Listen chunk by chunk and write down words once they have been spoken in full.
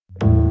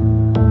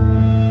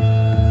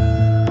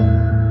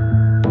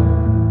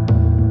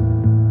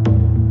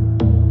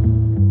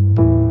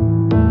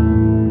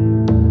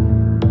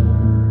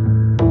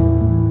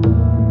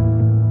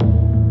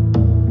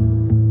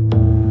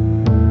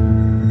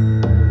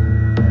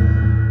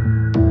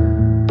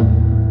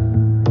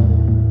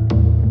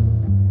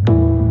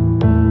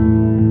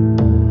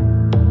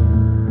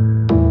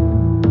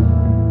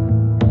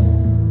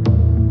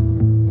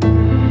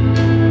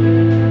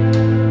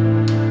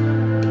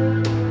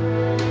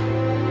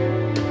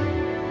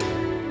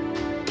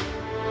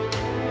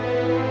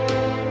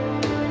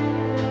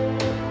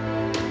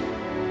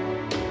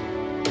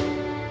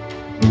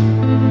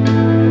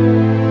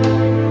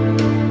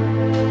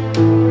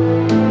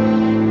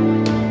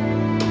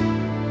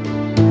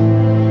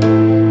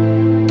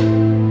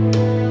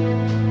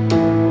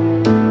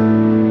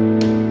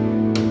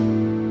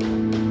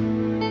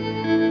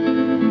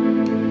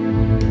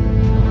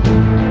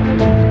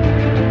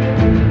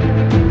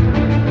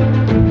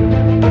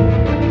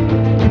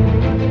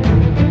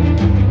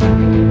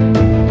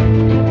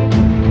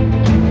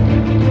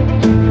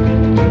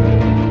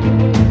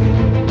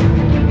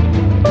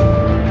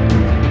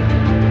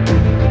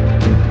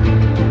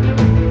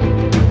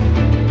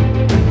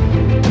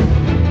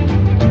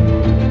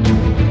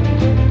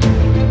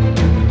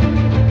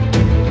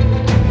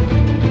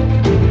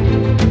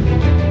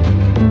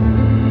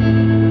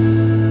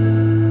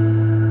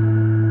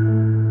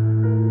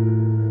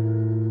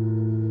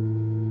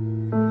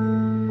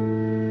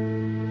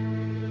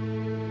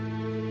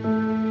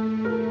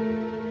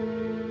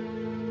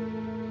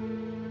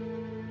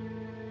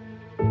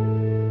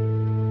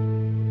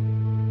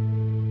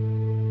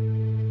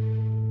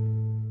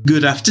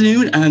Good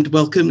afternoon and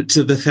welcome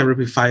to the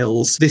Therapy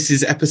Files. This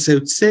is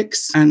episode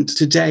 6, and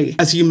today,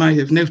 as you might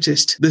have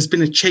noticed, there's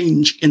been a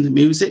change in the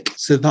music,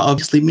 so that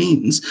obviously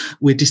means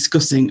we're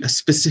discussing a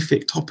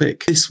specific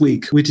topic. This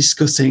week, we're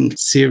discussing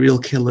serial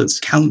killers,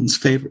 Callum's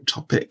favourite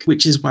topic,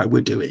 which is why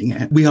we're doing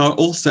it. We are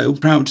also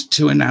proud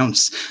to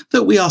announce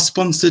that we are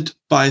sponsored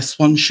by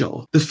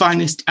Swanshaw, the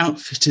finest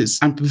outfitters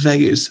and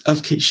purveyors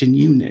of kitchen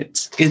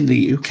units in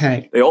the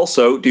UK. They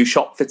also do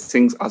shop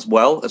fittings as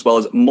well as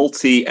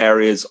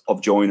multi-areas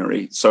of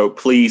joinery. So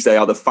please, they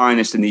are the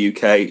finest in the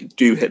UK.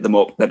 Do hit them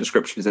up. Their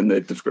description is in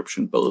the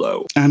description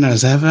below. And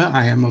as ever,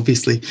 I am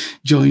obviously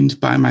joined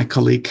by my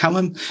colleague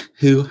Callum,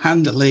 who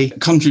handily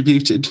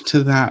contributed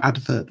to that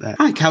advert there.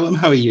 Hi, Callum.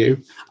 How are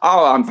you?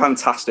 Oh, I'm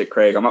fantastic,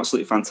 Craig. I'm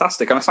absolutely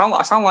fantastic. And I sound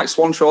like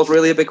Swanshaw's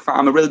really a big fan.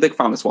 I'm a really big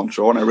fan of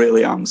Swanshaw, and I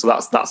really am. So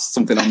that's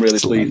something I'm really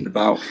pleased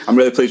about. I'm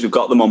really pleased we've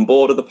got them on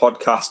board of the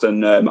podcast,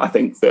 and I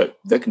think that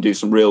they can do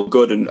some real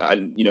good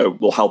and you know,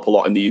 will help a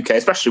lot in the UK,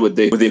 especially with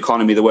the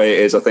economy the way it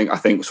is. I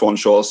think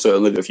Swanshaw is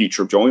certainly the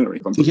future of joinery.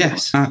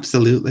 Yes,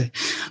 absolutely.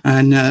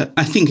 And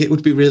I think it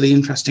would be really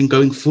interesting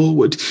going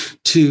forward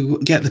to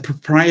get the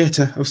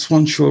proprietor of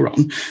Swanshaw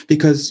on,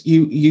 because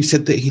you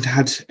said that he'd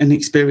had an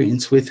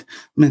experience with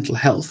mental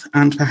health,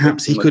 and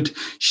perhaps he could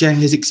share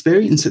his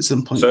experience at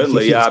some point.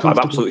 Certainly, yeah. I've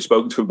absolutely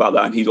spoken to him about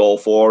that, and he's all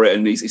for it.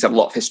 And he's had a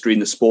lot of history in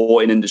the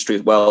sporting industry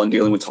as well, and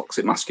dealing with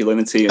toxic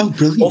masculinity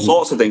and all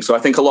sorts of things. So I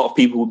think a lot of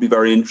people would be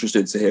very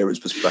interested to hear his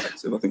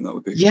perspective. I think that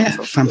would be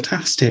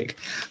fantastic.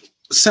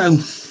 So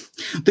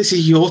this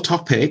is your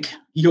topic.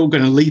 You're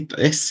going to lead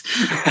this.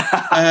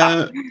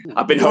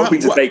 I've been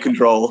hoping to take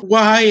control.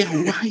 Why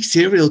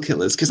serial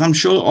killers? Because I'm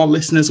sure our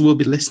listeners will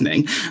be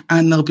listening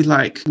and they'll be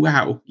like,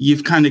 wow,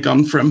 you've kind of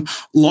gone from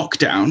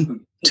lockdown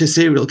to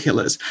serial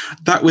killers.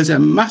 That was a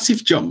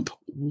massive jump.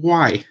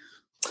 Why?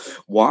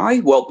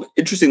 Well,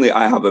 interestingly,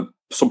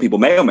 some people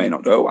may or may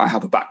not know, I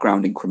have a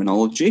background in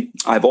criminology.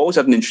 I've always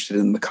had an interest in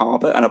the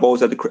macabre, and I've always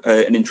had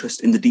an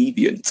interest in the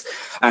deviant.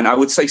 And I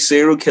would say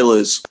serial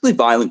killers, particularly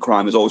violent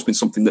crime, has always been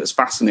something that has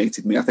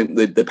fascinated me. I think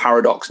the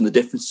paradox and the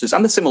differences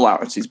and the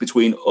similarities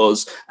between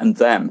us and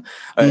them.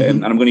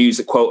 And I'm going to use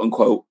it quote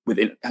unquote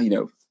within,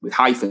 with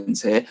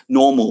hyphens here,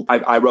 normal.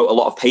 I wrote a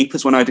lot of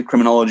papers when I did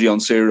criminology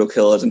on serial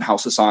killers and how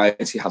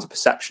society has a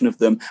perception of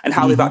them and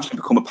how they've actually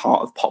become a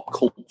part of pop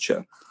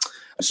culture.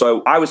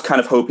 So I was kind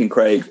of hoping,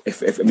 Craig,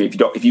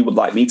 if you would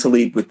like me to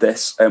lead with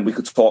this, we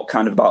could talk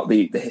kind of about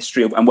the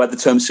history of and where the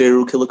term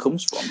serial killer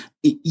comes from.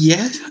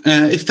 Yeah,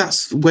 if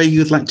that's where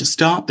you'd like to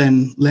start,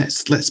 then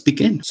let's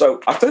begin.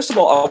 So first of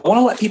all, I want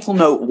to let people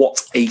know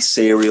what a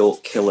serial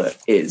killer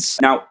is.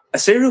 Now, a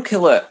serial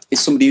killer is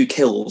somebody who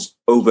kills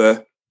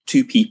over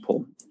 2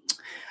 people.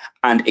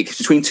 And it's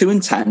between 2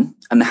 and 10,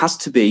 and there has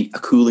to be a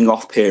cooling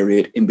off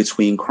period in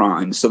between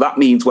crimes. So that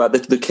means where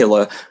the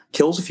killer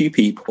kills a few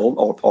people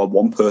or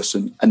one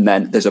person, and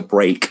then there's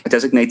a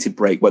designated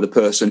break where the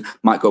person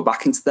might go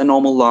back into their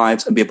normal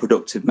lives and be a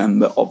productive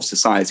member of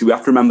society. We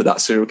have to remember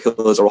that serial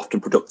killers are often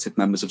productive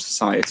members of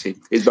society.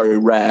 It's very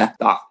rare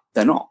that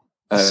they're not.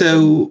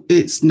 So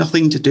it's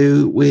nothing to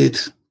do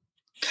with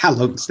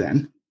Kellogg's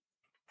then?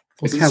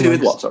 It's to do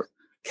with what, sorry?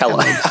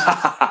 Kellogg.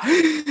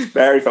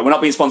 Very fun. We're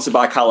not being sponsored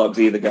by Kellogg's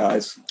either,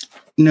 guys.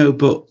 No,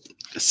 but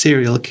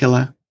serial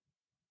killer.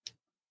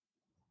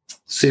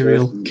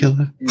 Serial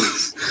killer.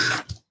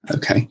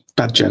 Okay,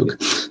 bad joke.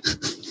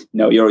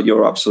 No,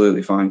 you're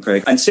absolutely fine,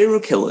 Craig. And serial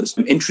killers,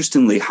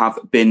 interestingly, have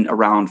been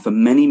around for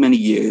many, many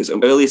years,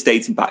 earliest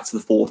dating back to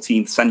the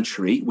 14th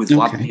century with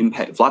Vlad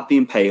the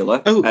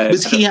Impaler. Oh,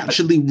 was he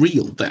actually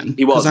real then?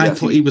 He was. Because I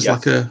thought he was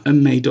like a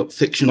made-up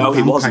fictional vampire.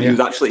 No, he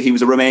wasn't. He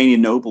was a Romanian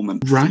nobleman.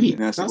 Right,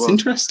 that's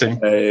interesting.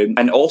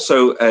 And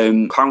also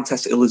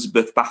Countess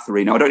Elizabeth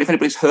Bathory. Now, I don't know if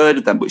anybody's heard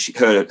of them, but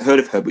heard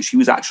of her, but she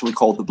was actually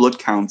called the Blood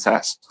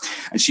Countess.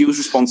 And she was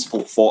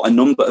responsible for a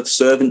number of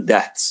servant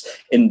deaths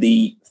in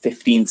the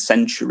 15th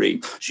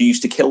century. She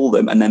used to kill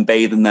them and then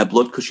bathe in their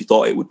blood because she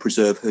thought it would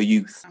preserve her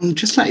youth. I'm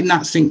just letting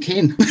that sink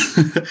in.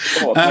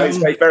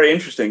 It's very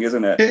interesting,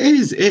 isn't it? It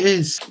is. It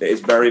is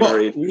very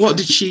interesting. What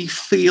did she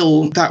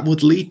feel that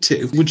would lead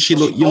to? Would she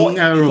look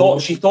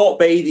younger? She thought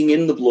bathing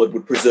in the blood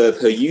would preserve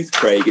her youth,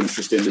 Craig,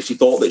 interestingly. She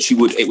thought that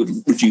it would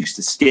reduce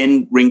the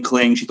skin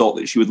wrinkling. She thought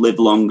that she would live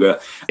longer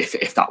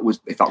if that was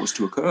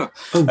to occur.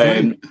 Oh,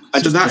 right.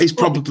 So that is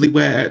probably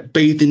where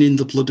bathing in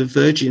the blood of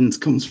virgins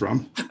comes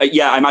from.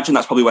 Yeah, I imagine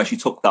that's probably where she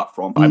took that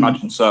from. I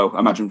imagine so.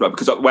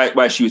 Because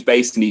where she was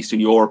based in Eastern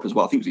Europe as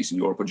well. I think it was Eastern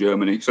Europe or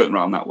Germany, certainly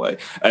around that way.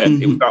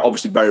 It was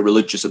obviously very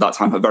religious at that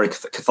time, very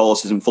full of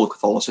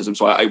Catholicism.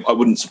 So I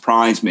wouldn't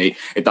surprise me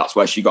if that's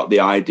where she got the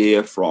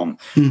idea from.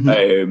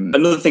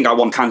 Another thing I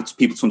want kind of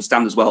people to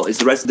understand as well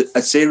is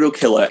a serial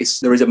killer.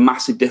 There is a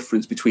massive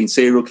difference between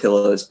serial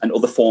killers and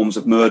other forms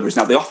of murderers.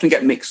 Now, they often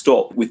get mixed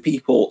up with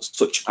people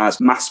such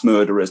as mass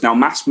murderers. Now,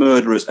 mass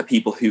murderers are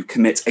people who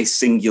commit a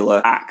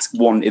singular act,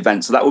 one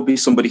event. So that would be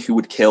somebody who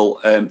would kill,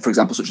 for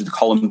example, such as the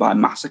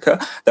Columbine massacre.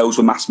 Those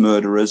were mass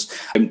murderers.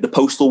 The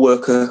postal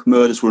worker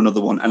murders were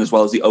another one, and as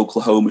well as the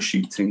Oklahoma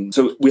shooting.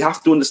 So we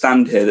have to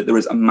understand here that there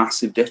is a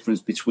massive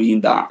difference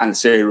between that and a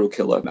serial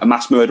killer. A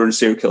mass murderer and a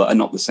serial killer are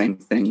not the same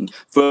thing.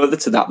 Further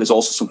to that, there's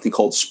also something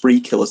called spree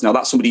killers. Now,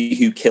 that's somebody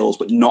who kills,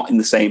 but not in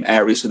the same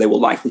area, so they will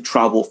likely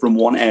travel from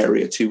one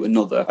area to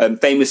another.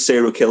 Famous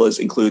serial killers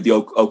include the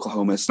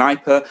Oklahoma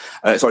sniper,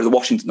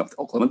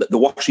 the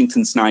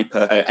Washington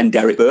sniper, and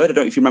Derek Bird. I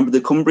don't know if you remember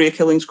the Cumbria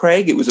killings,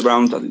 Craig. It was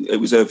about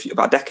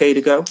a decade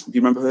ago. Have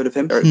you heard of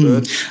him, Derek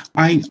Bird?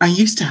 I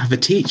used to have a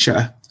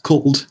teacher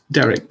called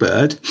Derek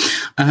Bird,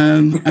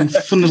 and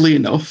funnily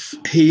enough,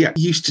 he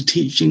used to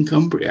teach in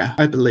Cumbria,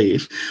 I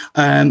believe,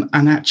 and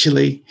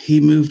actually he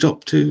moved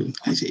up to,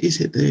 is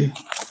it the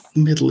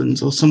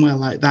Midlands or somewhere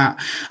like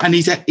that, and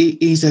he's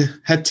a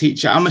head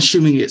teacher. I'm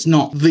assuming it's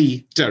not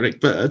the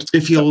Derek Bird.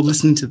 If you're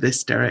listening to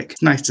this,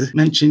 Derek, nice to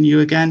mention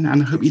you again,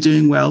 and I hope you're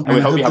doing well. And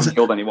we hope you haven't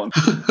killed anyone.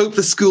 Hope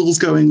the school's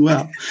going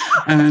well,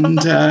 and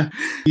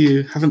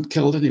you haven't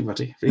killed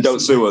anybody recently. Don't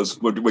sue us.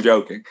 We're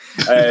joking.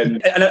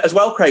 And as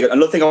well, Craig,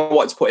 another thing I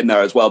wanted to put in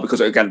there as well,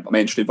 because again, I'm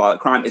interested in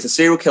violent crime, is a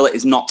serial killer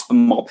is not a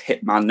mob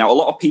hitman. Now, a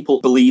lot of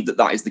people believe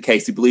that is the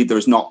case. They believe there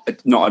is not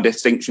a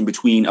distinction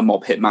between a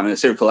mob hitman and a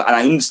serial killer, and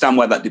I understand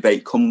where that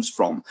debate comes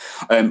from.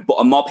 But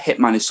a mob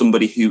hitman is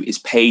somebody who is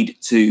paid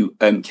to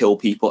kill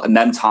people, and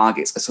then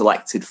targets are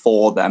selected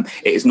for them.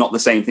 It is not the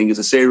same thing as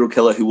a serial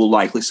killer who will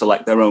likely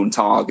select their own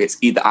targets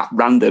either at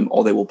random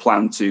or they will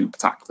plan to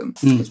attack them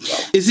as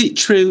well. Is it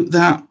true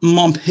that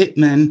mob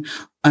hitmen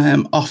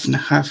often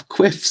have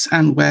quiffs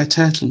and wear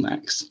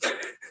turtlenecks?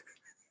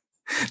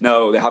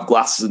 No, they have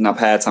glasses and have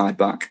hair tied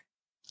back.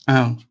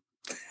 Oh.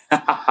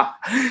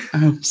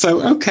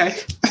 So, okay,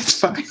 that's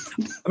fine.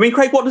 I mean,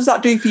 Craig, what does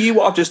that do for you,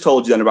 what I've just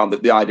told you then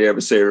about the idea of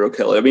a serial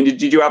killer? I mean,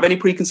 did you have any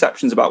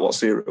preconceptions about what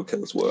serial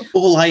killers were?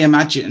 All I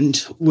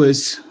imagined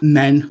was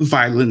men,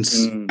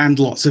 violence, and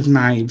lots of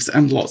knives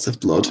and lots of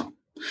blood.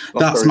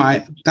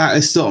 That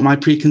is sort of my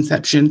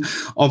preconception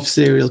of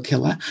serial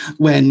killer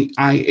when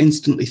I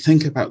instantly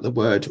think about the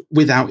word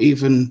without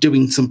even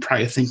doing some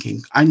prior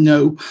thinking. I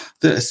know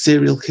that a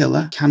serial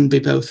killer can be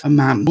both a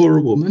man or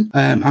a woman.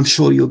 I'm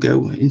sure you'll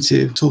go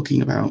into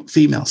talking about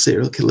female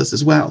serial killers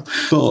as well,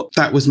 but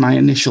that was my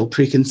initial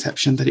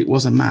preconception, that it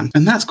was a man.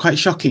 And that's quite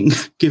shocking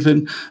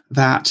given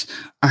that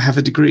I have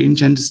a degree in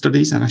gender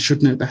studies and I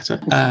should know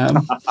better.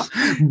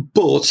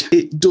 But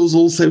it does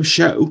also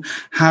show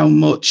how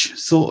much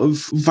sort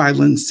of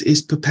violence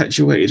is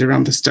perpetuated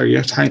around the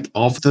stereotype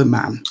of the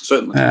man.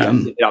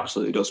 Certainly, it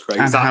absolutely does, Craig.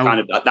 It's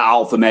that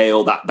alpha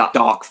male, that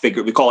dark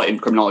figure. We call it in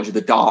criminology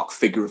the dark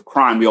figure of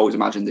crime. We always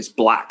imagine this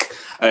black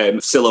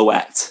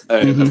silhouette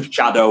of a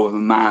shadow of a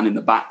man in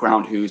the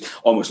background who's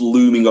almost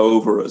looming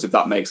over us, if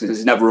that makes sense.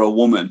 It's never a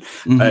woman.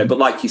 But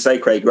like you say,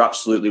 Craig, you're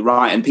absolutely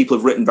right. And people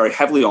have written very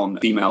heavily on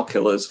female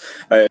killers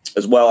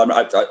as well.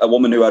 A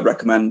woman who I'd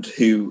recommend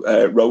who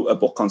wrote a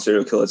book on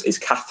serial killers is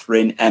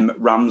Catherine M.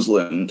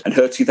 Ramsland, and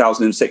her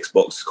 2006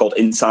 book is called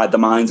Inside the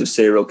Minds of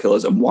Serial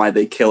Killers and Why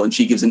They Kill, and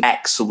she gives an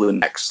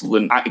excellent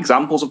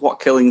examples of what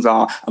killings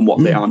are and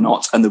what they are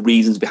not, and the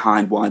reasons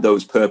behind why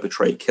those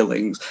perpetrate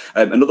killings.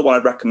 Another one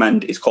I'd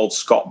recommend is called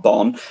Scott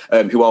Bonn,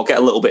 who I'll get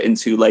a little bit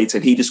into later,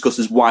 and he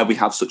discusses why we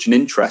have such an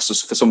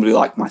interest, for somebody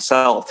like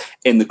myself,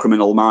 in the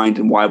criminal mind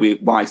and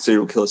why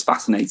serial killers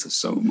fascinate us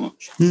so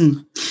much.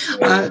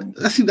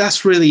 I think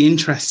that's really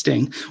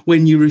interesting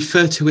when you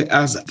refer to it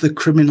as the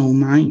criminal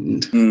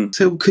mind.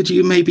 So could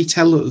you maybe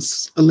tell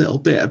us a little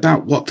bit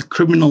about what the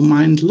criminal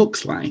mind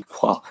looks like?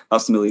 Well,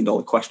 that's the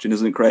million-dollar question,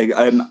 isn't it, Craig?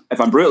 If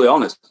I'm brutally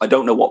honest, I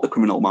don't know what the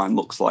criminal mind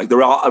looks like.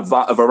 There are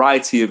a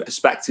variety of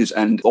perspectives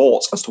and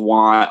thoughts as to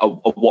why of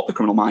what the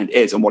criminal mind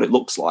is and what it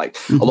looks like.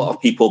 A lot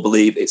of people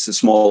believe it's a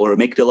smaller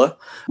amygdala,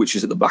 which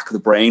is at the back of the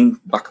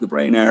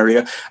brain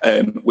area,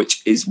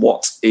 which is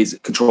what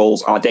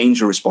controls our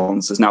danger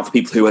responses. Now, for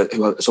people who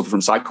suffer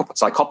from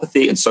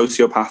psychopathy and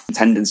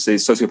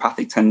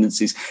sociopathic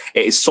tendencies,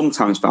 it is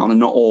sometimes found, and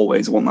not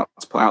always, one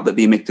that's put out, that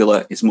the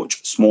amygdala is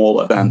much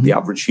smaller than the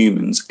average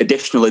humans.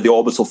 Additionally, the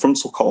orbital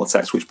frontal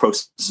cortex, which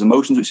processes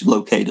emotions, which is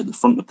located at the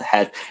front of the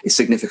head, is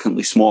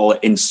significantly smaller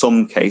in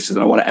some cases,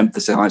 and I want to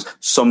emphasize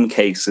some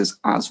cases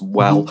as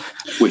well,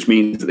 which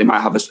means that they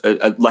might have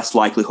a less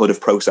likelihood of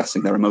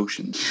processing their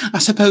emotions. I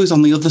suppose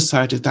on the other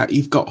side of that,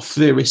 you've got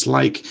theorists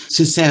like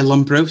Cesare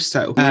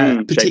Lombroso,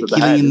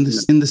 particularly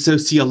in the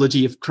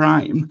sociology of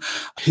crime,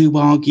 who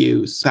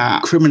argues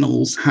that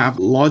criminals have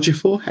larger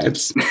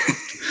foreheads.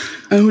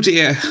 Oh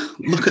dear,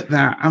 look at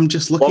that. I'm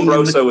just looking.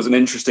 Lombroso was an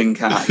interesting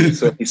cat.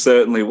 He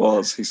certainly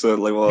was.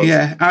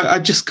 Yeah, I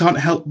just can't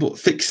help but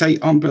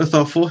fixate on both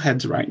our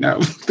foreheads right now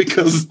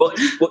because. But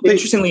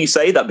interestingly, you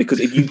say that because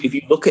if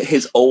you look at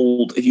the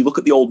old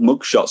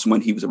mugshots from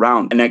when he was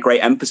around, and a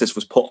great emphasis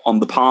was put on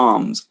the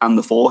palms and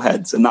the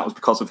foreheads, and that was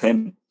because of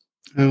him.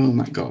 Oh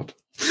my God.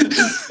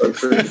 So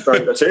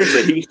true.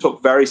 Seriously, he was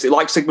took very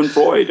like Sigmund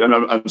Freud, and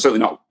I'm certainly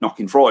not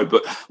knocking Freud,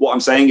 but what I'm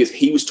saying is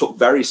he was took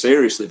very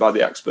seriously by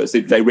the experts.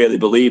 They really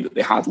believed that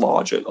they had a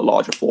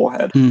larger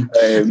forehead.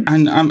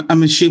 And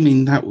I'm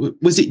assuming that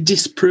was it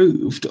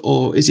disproved,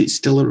 or is it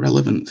still a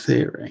relevant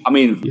theory? I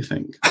mean, you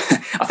think?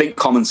 I think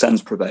common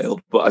sense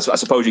prevailed, but I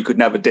suppose you could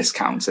never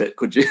discount it,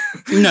 could you?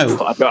 No,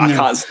 I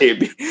can't see it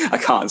being. I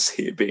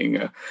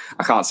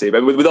can't see it.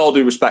 But with all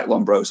due respect,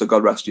 Lombro, so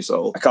God rest your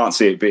soul, I can't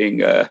see it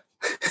being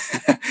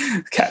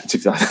kept,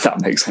 if that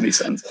makes any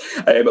sense.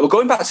 But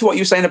going back to what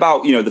you were saying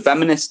about, the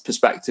feminist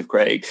perspective,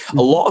 Craig,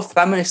 a lot of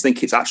feminists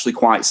think it's actually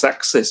quite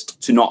sexist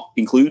to not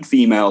include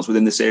females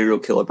within the serial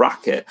killer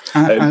bracket.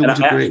 I would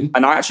agree.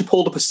 And I actually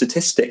pulled up a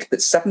statistic that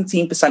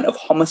 17% of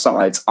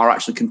homicides are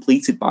actually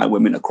completed by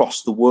women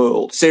across the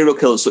world. Serial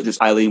killers such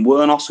as Eileen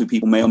Wuornos, who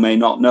people may or may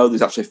not know,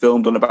 there's actually a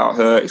film done about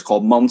her. It's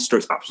called Monster.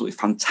 It's absolutely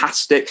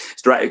fantastic.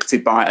 It's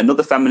directed by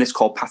another feminist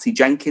called Patty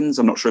Jenkins.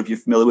 I'm not sure if you're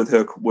familiar with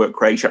her work,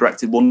 Craig. She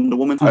directed Wonder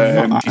Woman.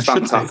 She's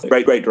fantastic.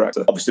 Great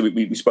director. Obviously,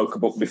 we spoke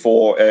about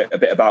before a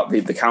bit about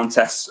the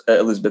Countess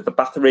Elizabeth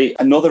Bathory.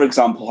 Another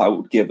example I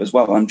would give as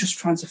well. I'm just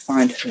trying to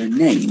find her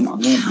name.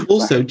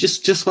 Also,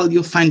 just while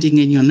you're finding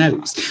in your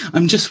notes,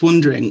 I'm just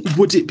wondering,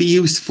 would it be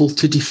useful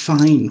to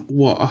define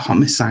what a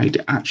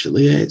homicide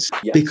actually is?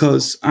 Yes.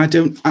 Because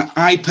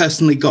I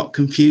personally got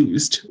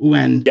confused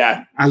when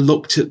I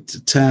looked at the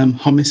term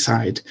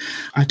homicide.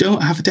 I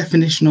don't have a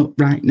definition up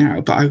right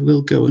now, but I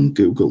will go and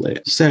Google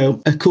it.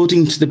 So,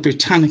 according to the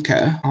Britannica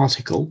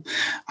article,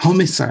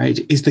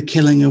 homicide is the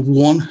killing of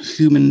one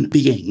human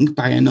being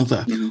by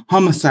another. Mm-hmm.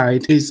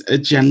 Homicide is a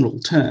general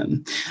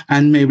term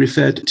and may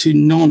refer to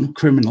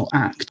non-criminal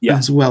act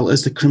as well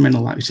as the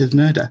criminal act of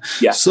murder.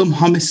 Yeah. Some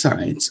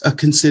homicides are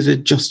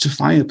considered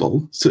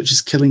justifiable, such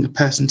as killing a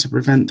person to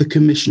prevent the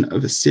commission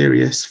of a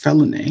serious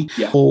felony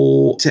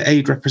or to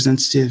aid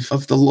representative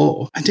of the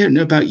law. I don't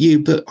know about you,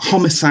 but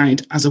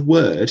homicide as a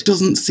word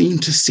doesn't seem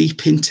to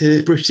seep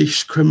into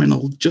British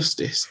criminal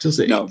justice, does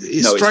it? No,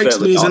 it strikes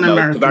me as an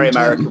American it's a very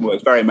American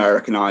word, very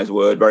Americanized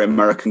word, very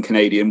American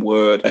Canadian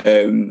word.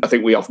 I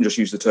think we often just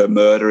use the term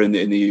murder in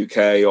the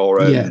UK,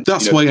 or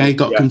that's why I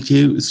got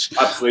confused.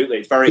 Absolutely,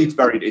 it's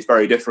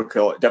very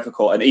difficult,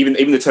 and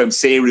even the term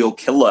serial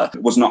killer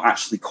was not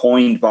actually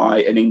coined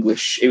by an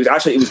English. It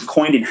was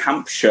coined in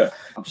Hampshire.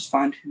 I'll just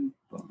find who.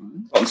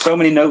 Got so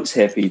many notes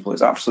here, people.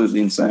 It's absolutely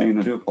insane.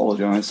 I do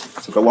apologise.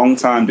 It took a long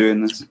time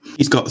doing this.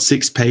 He's got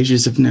 6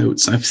 pages of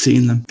notes. I've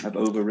seen them. I've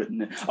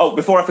overwritten it. Oh,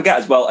 before I forget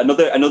as well,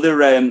 another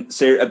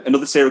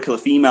serial killer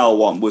female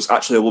one was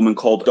actually a woman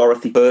called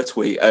Dorothy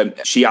Pertwee.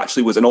 She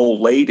actually was an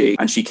old lady,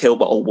 and she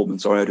killed an old woman.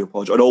 Sorry, I do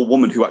apologise. An old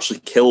woman who actually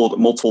killed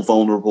multiple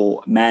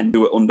vulnerable men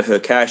who were under her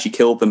care. She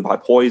killed them by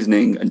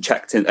poisoning and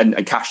checked in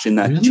and cashed in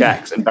their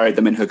checks and buried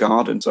them in her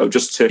garden. So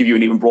just to give you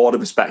an even broader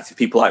perspective,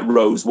 people like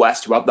Rose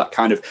West, who have that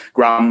kind of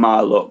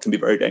grandma look, can be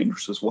very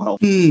dangerous as well.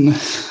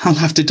 I'll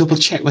have to double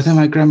check whether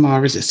my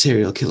grandma is a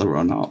serial killer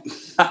or not.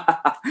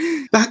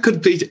 That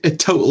could be a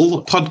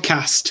total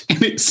podcast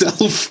in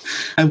itself.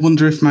 I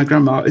wonder if my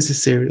grandma is a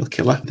serial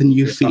killer. The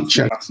new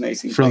feature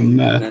from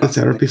the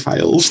Therapy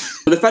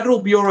Files. The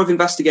Federal Bureau of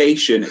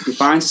Investigation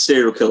defines a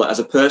serial killer as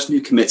a person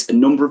who commits a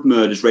number of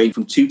murders ranging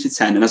from 2 to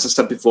 10. And as I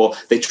said before,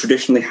 they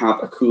traditionally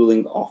have a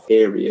cooling off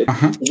period.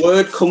 The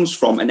word comes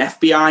from an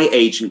FBI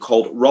agent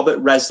called Robert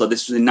Resler.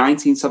 This was in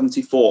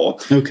 1974.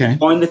 Okay.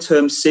 Coined the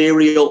term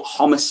serial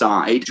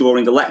homicide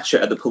during a lecture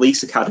at the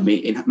Police Academy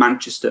in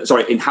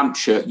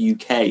Hampshire,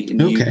 UK, in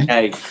the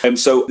UK.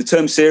 So the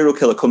term serial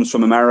killer comes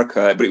from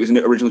America, but it was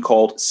originally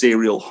called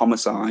serial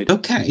homicide.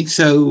 Okay,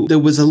 so there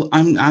was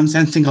I'm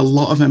sensing a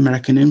lot of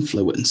American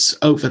influence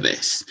over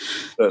this.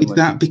 Certainly. Is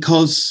that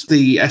because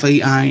the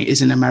FBI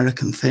is an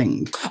American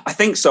thing? I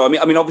think so.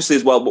 I mean, obviously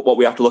as well, what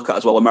we have to look at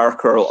as well,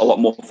 America are a lot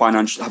more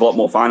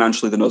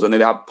financially than us, and they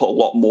have put a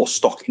lot more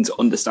stock into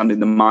understanding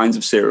the minds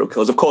of serial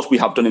killers. Of course, we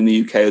have done in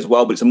the UK as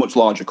well, but it's a much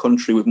larger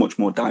country with much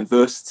more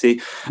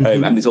diversity,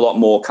 and there's a lot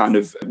more kind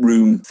of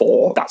room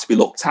for that to be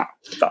looked at,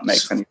 if that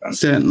makes any sense.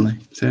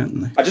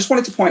 Certainly. I just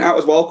wanted to point out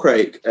as well,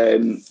 Craig,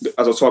 as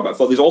I was talking about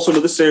before, there's also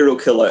another serial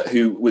killer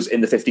who was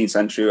in the 15th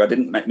century. I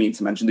didn't mean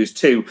to mention there's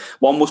 2.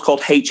 One was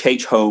called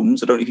H.H.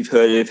 Holmes. I don't know if you've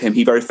heard of him.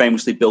 He very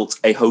famously built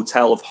a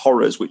hotel of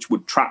horrors which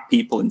would trap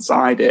people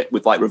inside it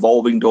with like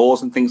revolving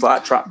doors and things like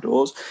that, trap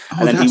doors.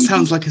 And then that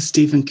sounds like a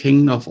Stephen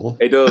King novel.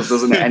 It does,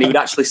 doesn't it? And he would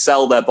actually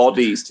sell their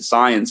bodies to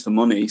science for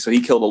money. So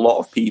he killed a lot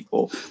of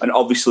people. And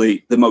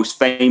obviously the most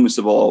famous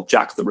of all,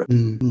 Jack the Ripper.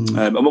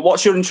 And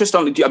what's your interest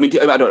on? I mean,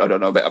 I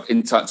don't know about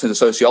in terms of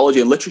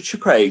sociology and literature,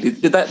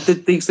 Craig.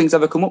 Did these things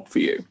ever come up for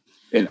you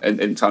in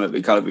kind of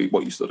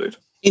what you studied?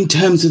 In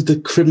terms of the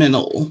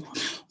criminal,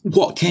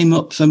 what came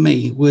up for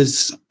me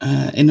was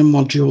in a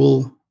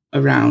module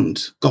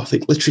around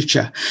Gothic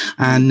literature,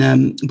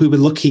 and we were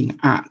looking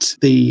at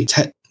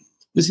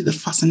was it the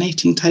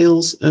Fascinating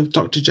Tales of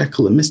Dr.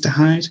 Jekyll and Mr.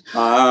 Hyde?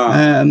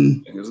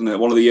 Isn't it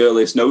one of the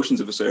earliest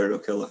notions of a serial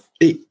killer?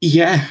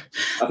 Yeah.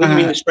 I think you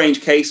mean The Strange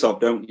Case of,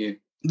 don't you?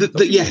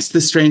 Yes,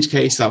 the strange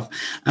case of.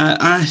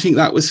 And I think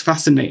that was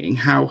fascinating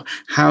how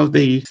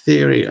the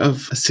theory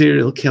of a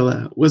serial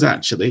killer was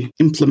actually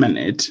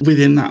implemented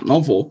within that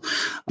novel,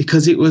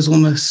 because it was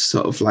almost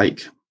sort of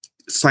like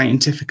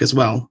scientific as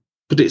well.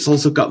 But it's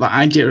also got that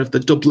idea of the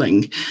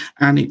doubling,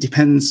 and it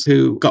depends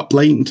who got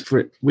blamed for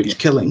it, which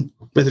killing,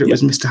 whether it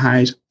was Mr.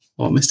 Hyde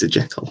or Mr.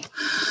 Jekyll.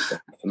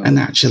 Definitely. And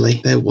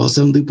actually, there was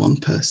only one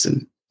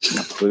person.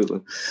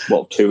 Absolutely.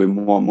 Well, 2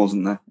 in 1,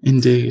 wasn't there?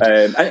 Indeed.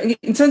 And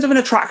in terms of an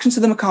attraction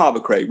to the macabre,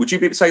 Craig, would you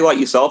be able to say, like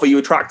yourself, are you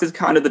attracted to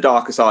kind of the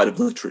darker side of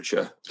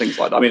literature, things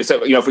like that? I mean,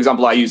 so, you know, for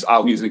example, I'll use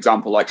an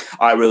example. Like,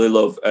 I really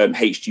love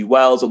H.G.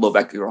 Wells. I love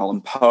Edgar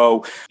Allan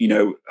Poe. You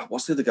know,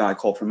 what's the other guy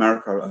called from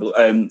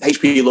America?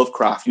 H.P.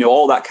 Lovecraft. You know,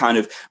 all that kind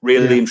of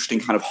really interesting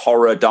kind of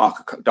horror,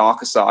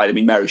 darker side. I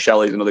mean, Mary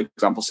Shelley is another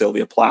example.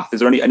 Sylvia Plath.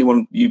 Is there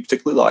anyone you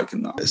particularly like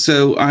in that?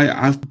 So I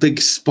have a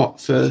big spot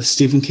for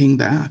Stephen King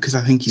there, because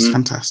I think he's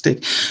fantastic.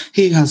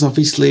 He has,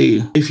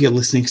 obviously, if you're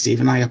listening,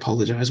 Stephen, I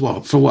apologise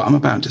for what I'm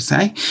about to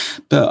say,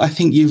 but I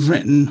think you've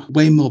written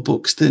way more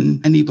books than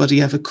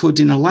anybody ever could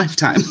in a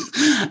lifetime.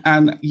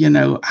 And, you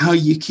know, how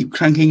you keep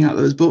cranking out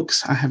those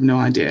books, I have no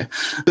idea.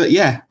 But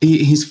yeah,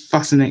 he's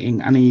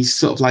fascinating, and he's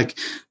sort of like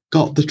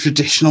got the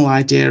traditional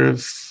idea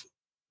of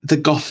the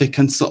Gothic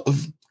and sort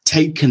of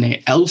taken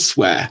it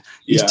elsewhere.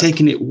 He's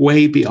taken it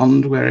way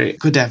beyond where it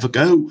could ever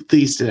go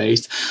these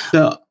days.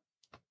 So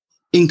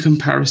in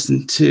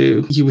comparison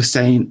to, you were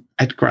saying,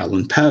 Edgar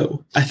Allan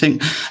Poe, I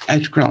think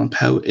Edgar Allan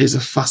Poe is a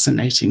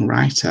fascinating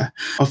writer.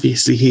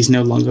 Obviously, he's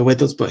no longer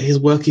with us, but his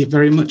work, it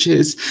very much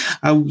is.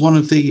 One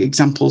of the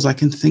examples I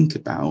can think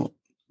about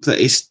that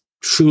is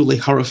truly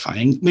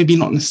horrifying, maybe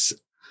not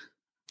necessarily,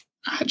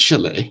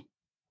 actually,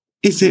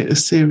 is it a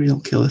serial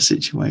killer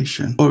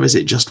situation, or is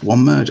it just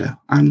one murder?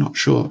 I'm not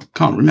sure.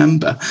 Can't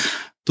remember.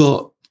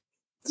 But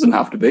doesn't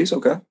have to be. It's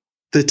okay.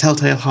 The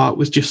Telltale Heart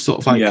was just sort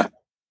of like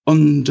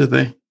under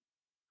the,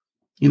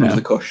 you know, under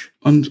the cush.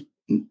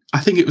 I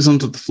think it was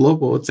under the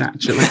floorboards,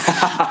 actually.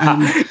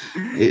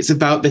 It's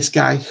about this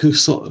guy who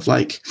sort of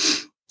like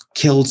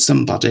killed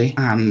somebody,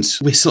 and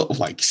we're sort of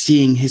like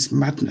seeing his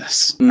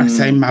madness. I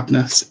say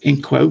madness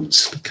in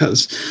quotes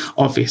because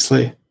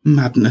obviously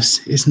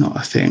madness is not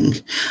a thing,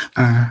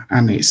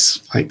 and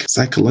it's like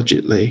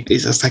psychologically,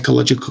 it's a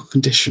psychological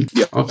condition,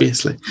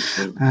 obviously,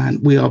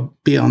 and we are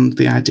beyond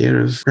the idea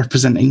of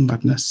representing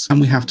madness,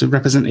 and we have to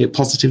represent it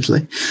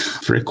positively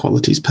for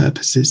equality's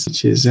purposes,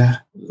 which is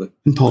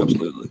important.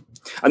 Absolutely.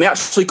 And they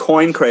actually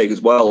coined, Craig,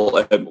 as well,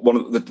 one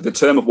of the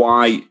term of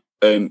why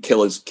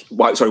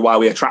why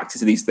we're attracted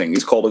to these things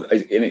is called,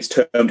 and it's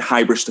termed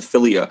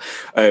hybristophilia,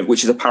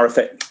 which is a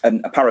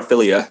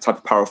paraphilia type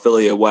of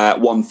paraphilia where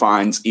one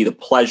finds either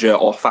pleasure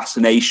or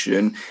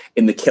fascination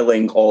in the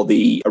killing or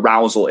the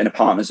arousal in a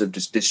partner's of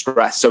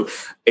distress. So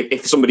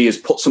if somebody has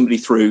put somebody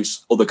through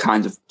other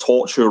kinds of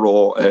torture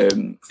or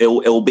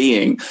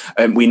ill-being,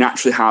 we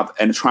naturally have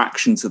an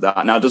attraction to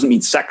that. Now, it doesn't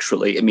mean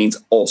sexually, it means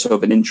also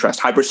of an interest.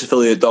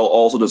 Hybristophilia, though,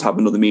 also does have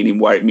another meaning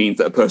where it means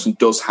that a person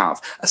does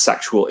have a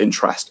sexual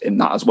interest in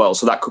that as well.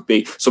 So that could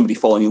be somebody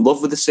falling in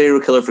love with a serial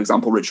killer. For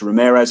example, Richard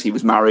Ramirez, he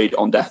was married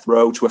on death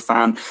row to a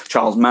fan.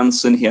 Charles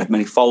Manson, he had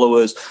many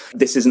followers.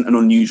 This isn't an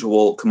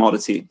unusual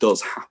commodity. It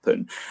does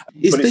happen.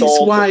 Is this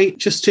why,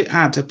 just to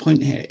add a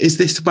point here, is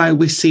this why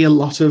we see a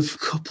lot of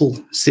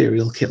couple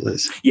serial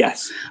killers?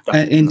 Yes.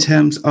 In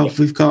terms of,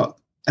 we've got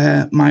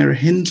Myra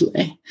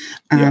Hindley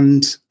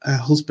and her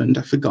husband,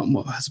 I've forgotten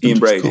what her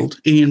husband was called.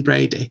 Ian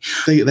Brady.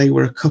 They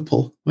were a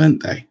couple,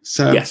 weren't they?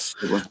 So, yes.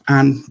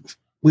 And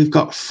we've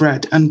got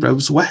Fred and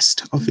Rose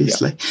West,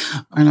 obviously.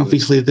 And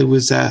obviously there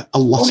was a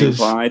lot Bonnie of...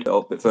 Clyde,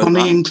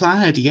 Bonnie and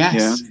Clyde,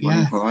 yes.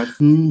 Yeah. Clyde.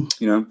 You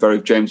know,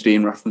 very James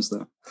Dean reference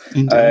there.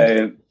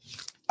 Indeed.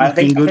 I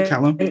think,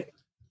 Callum.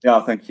 Yeah,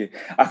 thank you.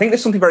 I think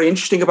there's something very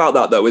interesting about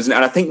that, though, isn't it?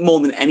 And I think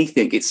more than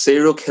anything, it's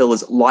serial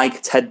killers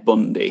like Ted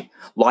Bundy,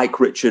 like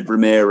Richard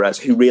Ramirez,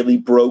 who really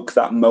broke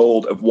that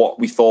mold of what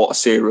we thought a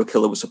serial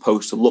killer was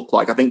supposed to look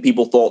like. I think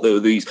people thought they were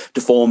these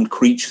deformed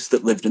creatures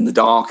that lived in the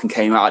dark and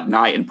came out at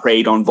night and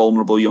preyed on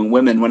vulnerable young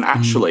women, when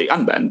actually,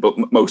 and men, but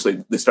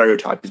mostly the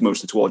stereotype is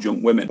mostly towards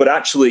young women. But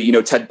actually, you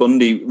know, Ted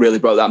Bundy really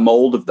broke that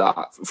mold of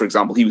that. For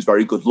example, he was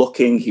very good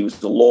looking. He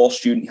was a law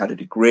student. He had a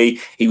degree.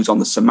 He was on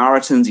the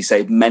Samaritans. He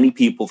saved many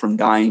people from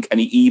dying,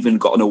 and he even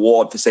got an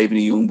award for saving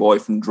a young boy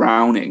from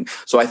drowning.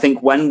 So I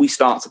think when we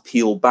start to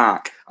peel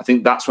back, I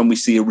think that's when we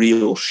see a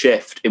real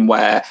shift in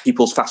where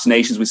people's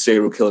fascinations with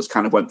serial killers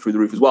kind of went through the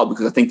roof as well,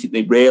 because I think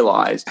they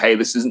realised, hey,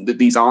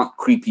 these aren't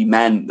creepy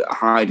men that are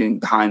hiding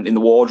behind in the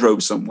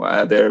wardrobe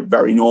somewhere. They're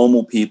very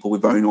normal people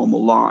with very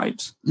normal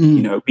lives.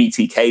 You know,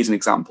 BTK is an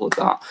example of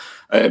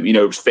that. You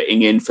know, was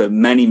fitting in for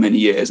many, many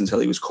years until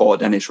he was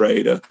caught, Dennis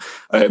Rader,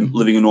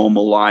 living a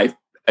normal life,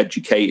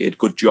 educated,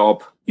 good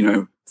job, you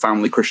know,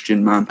 family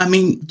Christian man. I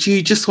mean, do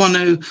you just want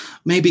to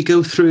maybe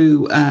go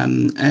through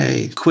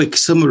a quick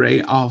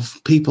summary of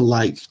people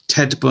like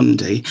Ted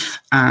Bundy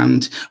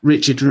and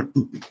Richard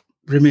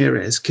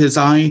Ramirez? Because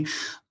I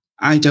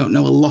don't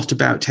know a lot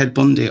about Ted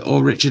Bundy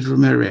or Richard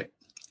Ramirez.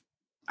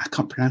 I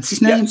can't pronounce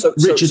his name.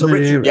 Richard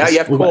Ramirez.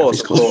 Yeah, of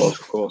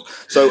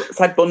course. So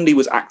Ted Bundy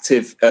was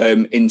active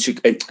in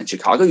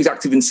Chicago. He was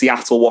active in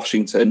Seattle,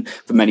 Washington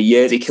for many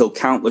years. He killed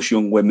countless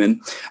young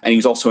women, and he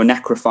was also a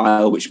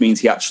necrophile, which means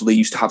he actually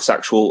used to have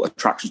sexual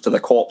attractions to their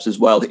corpses as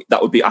well.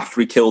 That would be after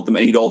he killed them,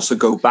 and he'd also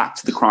go back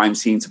to the crime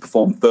scene to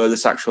perform further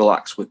sexual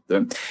acts with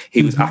them.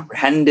 He was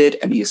apprehended,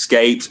 and he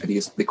escaped, and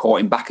they caught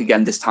him back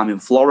again, this time in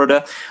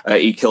Florida.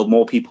 He killed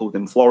more people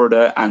within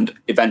Florida, and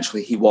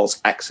eventually he was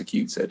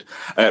executed.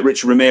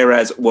 Richard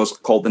Ramirez was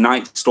called the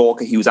Night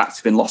Stalker. He was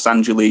active in Los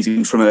Angeles. He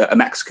was from a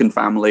Mexican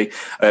family,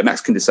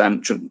 Mexican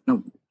descent.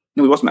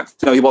 No, he wasn't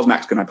Mexican. No, he was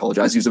Mexican. I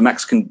apologize. He was a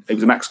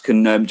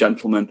Mexican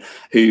gentleman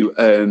who,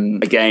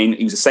 again,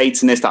 he was a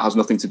Satanist. That has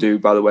nothing to do,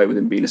 by the way, with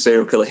him being a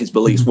serial killer. His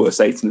beliefs were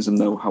Satanism,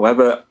 though.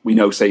 However, we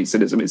know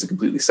Satanism is a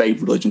completely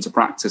safe religion to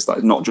practice. That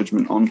is not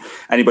judgment on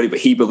anybody. But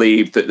he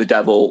believed that the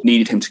devil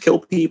needed him to kill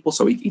people,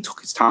 so he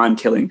took his time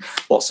killing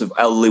lots of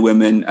elderly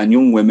women and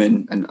young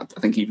women, and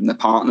I think even their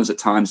partners at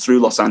times, through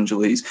Los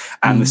Angeles.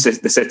 And the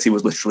city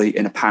was literally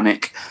in a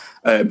panic.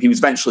 He was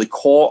eventually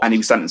caught and he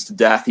was sentenced to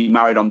death. He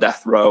married on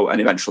death row,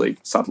 and eventually,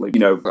 sadly,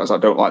 as I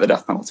don't like the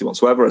death penalty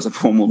whatsoever, as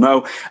everyone will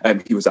know,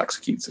 he was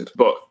executed.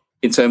 But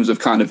in terms of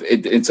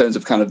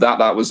that,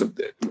 that was a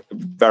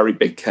very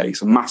big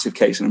case, a massive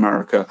case in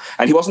America.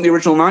 And he wasn't the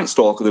original Night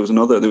Stalker. There was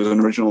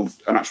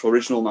an actual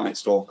original Night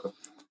Stalker.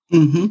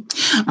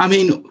 I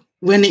mean,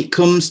 when it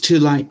comes to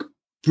like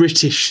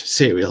British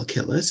serial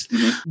killers,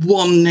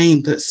 one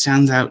name that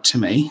stands out to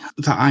me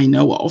that I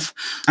know of,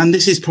 and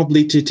this is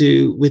probably to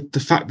do with the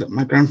fact that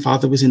my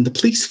grandfather was in the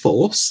police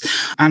force,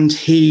 and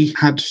he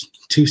had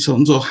two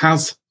sons, or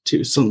has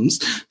two sons,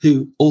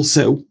 who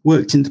also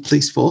worked in the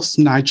police force,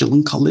 Nigel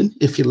and Colin.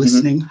 If you're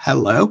listening,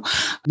 hello.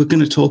 We're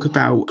going to talk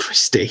about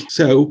Christie.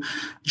 So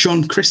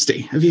John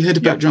Christie, have you heard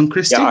about John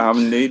Christie? Yeah, I have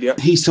indeed, yeah.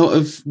 He sort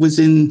of was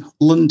in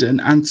London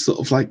and sort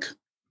of like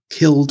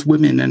killed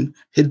women and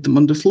hid them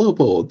under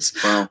floorboards.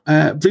 Wow.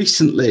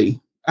 Recently,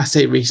 I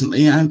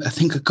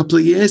think a couple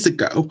of years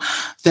ago,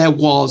 there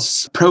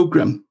was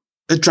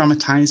a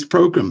dramatised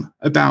programme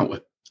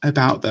about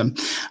them.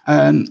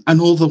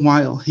 And all the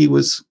while he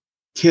was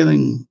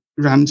killing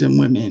random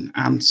women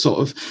and sort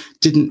of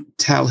didn't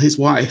tell his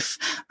wife.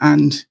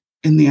 And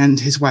in the end,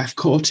 his wife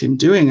caught him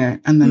doing it,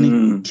 and then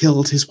he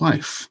killed his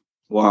wife.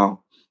 Wow.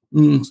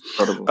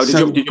 Incredible.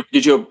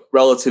 Did your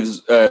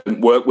relatives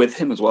work with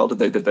him as well?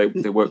 Did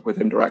they work with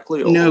him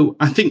directly? Or? No,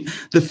 I think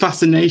the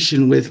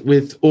fascination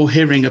with or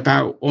hearing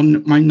about, or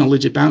my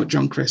knowledge about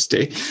John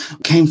Christie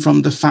came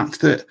from the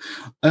fact that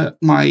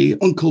my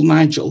uncle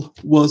Nigel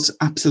was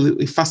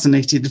absolutely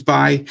fascinated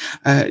by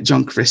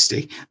John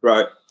Christie.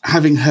 Right.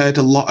 Having heard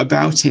a lot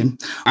about him,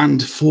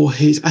 and for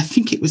I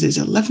think it was his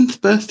 11th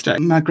birthday,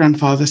 my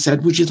grandfather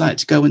said, would you like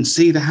to go and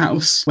see the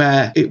house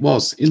where it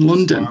was in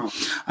London?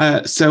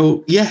 Wow.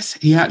 So yes,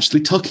 he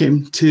actually took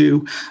him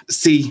to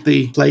see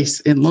the place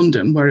in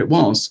London where it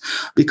was,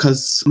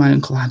 because my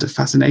uncle had a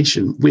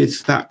fascination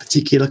with that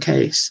particular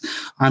case.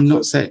 I'm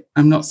not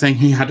saying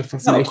he had a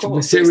fascination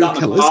with serial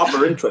killers. It's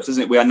our interest,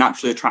 isn't it? We are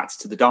naturally attracted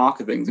to the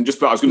darker things. And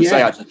just what I was going to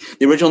say, actually,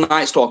 the original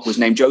Night Stalker was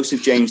named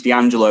Joseph James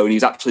D'Angelo, and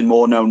he's actually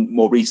more known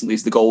more recently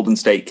as the Golden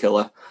State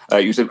Killer.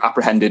 He was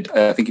apprehended,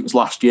 I think it was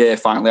last year,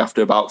 finally,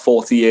 after about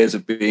 40 years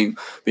of being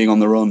on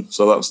the run.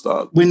 So that was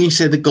that. When you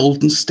say the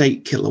Golden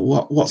State Killer,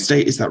 what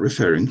state is that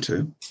referring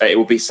to? It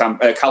would be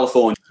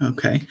California.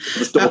 Okay.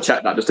 Just double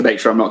check that just to make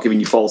sure I'm not giving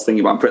you false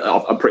thinking, but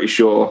I'm pretty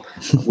sure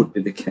that would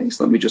be the case.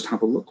 Let me just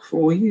have a look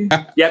for you.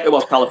 Yep, it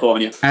was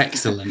California.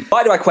 Excellent.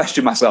 Why do I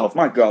question myself?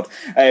 My God.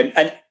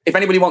 And if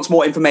anybody wants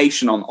more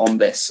information on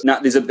this, now,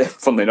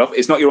 funnily enough,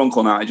 it's not your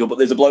Uncle Nigel, but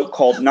there's a bloke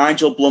called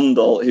Nigel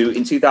Blundell who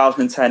in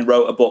 2010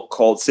 wrote a book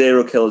called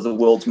Serial Killers, the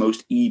World's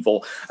Most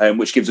Evil,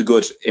 which gives a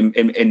good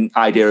in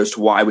idea as to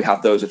why we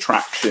have those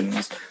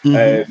attractions.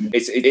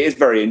 It is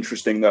very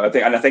interesting, though,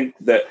 I think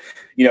that,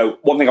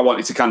 one thing I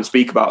wanted to kind of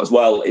speak about as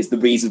well is the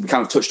reason we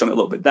kind of touched on it a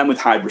little bit then with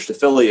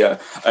hybristophilia,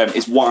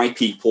 is why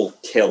people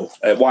kill,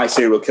 why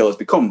serial killers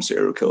become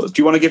serial killers.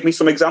 Do you want to give me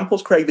some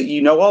examples, Craig, that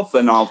you know of,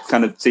 and I'll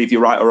kind of see if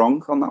you're right or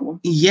wrong on that one?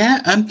 Yeah.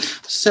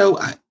 So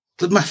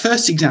my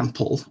first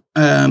example,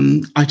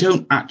 I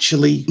don't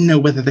actually know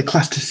whether they're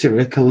classed as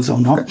serial killers or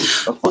not,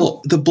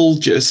 but the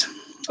Bulgers.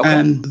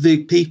 Okay.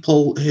 The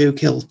people who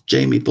killed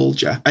Jamie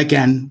Bulger,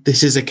 again,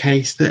 this is a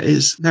case that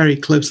is very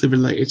closely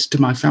related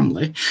to my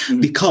family,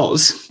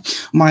 because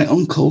my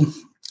uncle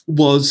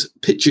was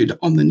pictured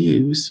on the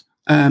news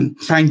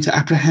trying to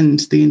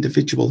apprehend the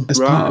individual as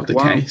part of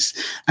the case.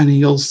 And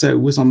he also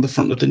was on the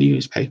front of the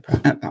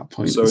newspaper at that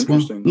point as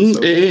well.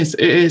 It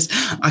is.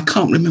 I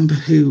can't remember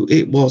who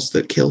it was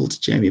that killed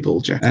Jamie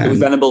Bulger. It was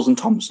Venables and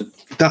Thompson.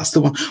 That's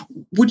the one.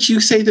 Would you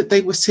say that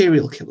they were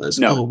serial killers?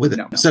 No.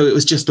 So it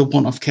was just a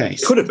one-off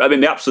case? Could have. I mean,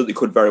 they absolutely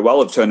could very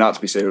well have turned out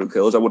to be serial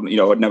killers. I wouldn't,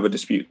 I'd never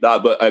dispute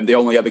that. But they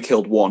only ever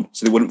killed one.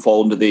 So they wouldn't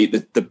fall under the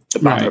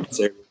banner of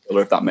serial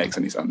killer, if that makes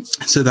any sense.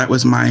 So that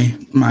was my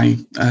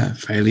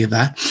failure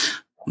there.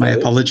 My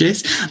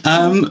apologies.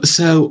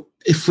 So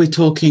if we're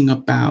talking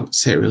about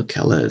serial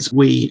killers,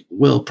 we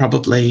will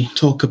probably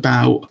talk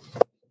about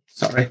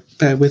Sorry,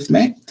 bear with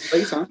me.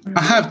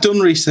 I have done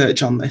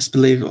research on this,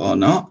 believe it or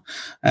not.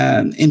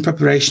 In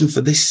preparation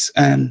for this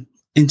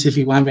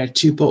interview, I read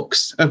 2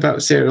 books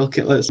about serial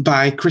killers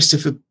by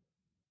Christopher.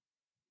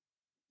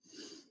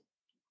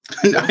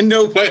 I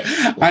know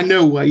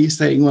why you're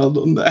saying well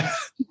done there.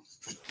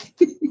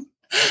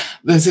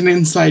 There's an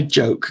inside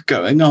joke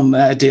going on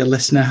there, dear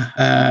listener,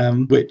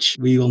 which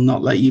we will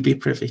not let you be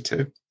privy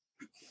to.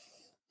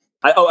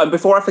 And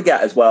before I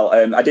forget as well,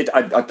 I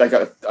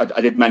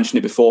did mention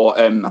it before.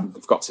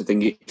 I've got to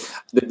think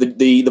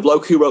the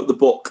bloke who wrote the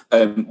book,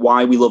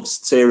 Why We Love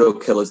Serial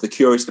Killers: The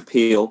Curious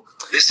Appeal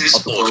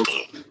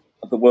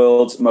of the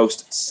World's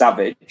Most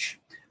Savage,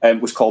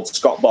 was called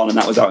Scott Bond, and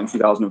that was out in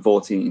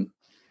 2014.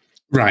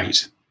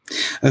 Right.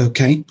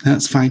 Okay,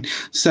 that's fine.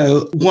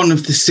 So one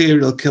of the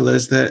serial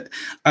killers that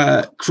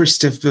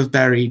Christopher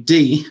Berry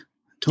D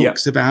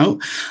talks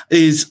about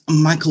is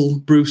Michael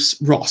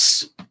Bruce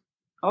Ross.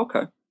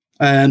 Okay.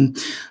 And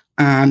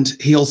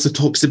he also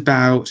talks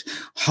about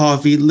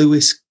Harvey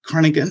Lewis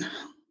Cranigan.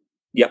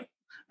 Yep.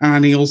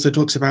 And he also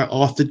talks about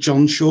Arthur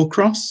John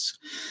Shawcross.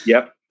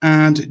 Yep.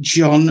 And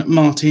John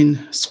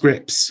Martin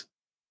Scripps,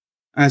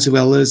 as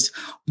well as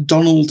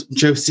Donald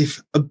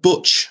Joseph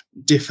Butch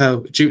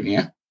Defoe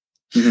Jr.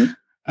 Mm-hmm.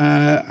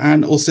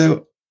 And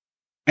also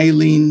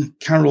Aileen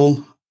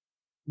Carol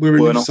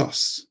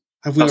Wuornos.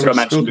 That's what I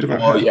mentioned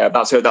before. Yeah,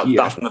 that's from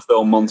the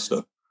film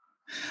Monster.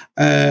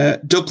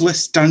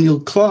 Douglas Daniel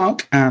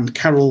Clark and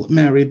Carol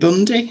Mary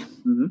Bundy.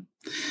 Mm-hmm.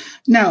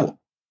 Now,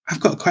 I've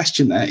got a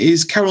question there.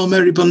 Is Carol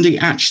Mary Bundy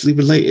actually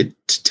related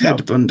to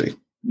Ted Bundy?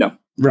 No.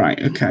 Right,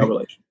 okay. No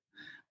relation.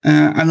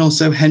 And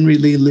also Henry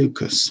Lee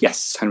Lucas.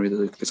 Yes, Henry Lee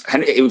Lucas.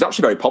 It was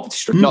actually very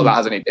poverty-stricken. Not that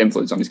has any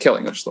influence on his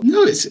killing. I just thought.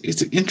 No, it's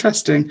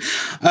interesting.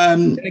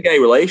 In a gay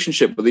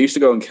relationship, but they used to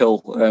go and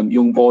kill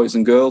young boys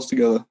and girls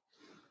together.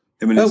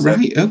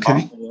 Right,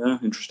 okay. Yeah,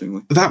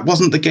 interestingly. That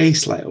wasn't the Gay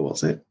Slayer,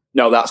 was it?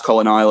 No, that's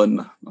Colin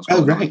Island.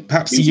 Right.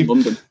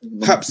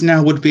 Perhaps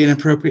now would be an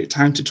appropriate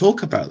time to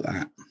talk about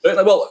that.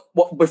 Well,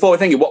 before we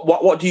think,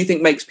 what do you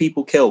think makes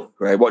people kill,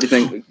 Ray? What do you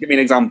think? Give me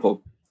an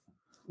example.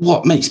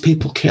 What makes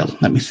people kill?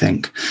 Let me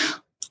think.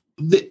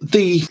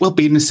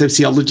 Being a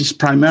sociologist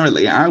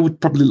primarily, I would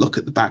probably look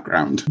at the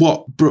background,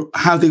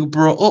 how they were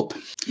brought up,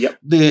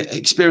 the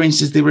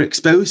experiences they were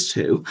exposed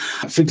to.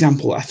 For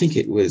example, I think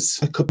it was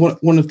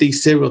one of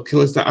these serial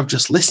killers that I've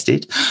just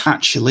listed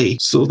actually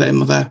saw their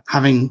mother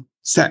having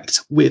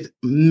sex with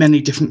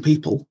many different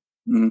people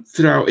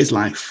throughout his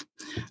life,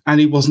 and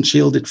he wasn't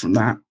shielded from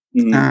that.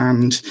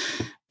 And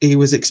he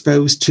was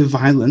exposed to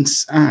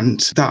violence,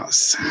 and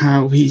that's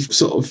how he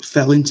sort of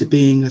fell into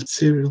being a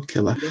serial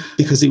killer,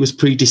 because he was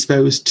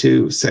predisposed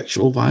to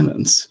sexual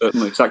violence.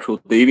 Certainly, sexual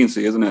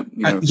deviancy, isn't it?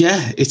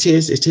 Yeah, it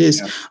is. It is.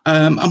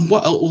 Yeah. And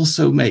what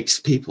also makes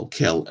people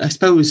kill, I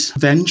suppose,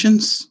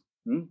 vengeance.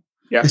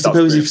 Yeah, I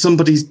suppose if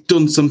somebody's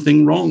done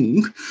something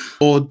wrong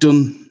or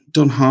done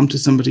harm to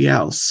somebody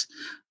else,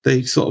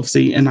 they sort of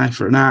see an eye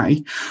for an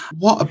eye.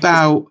 What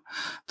about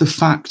the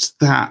fact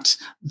that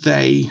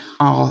they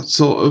are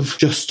sort of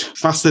just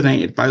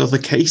fascinated by other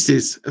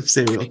cases of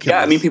serial killers?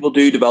 Yeah, I mean, people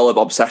do develop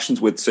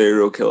obsessions with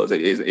serial killers.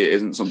 It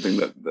isn't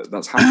something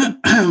that's happened.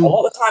 A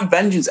lot of the time,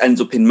 vengeance ends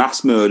up in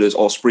mass murders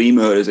or spree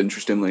murders,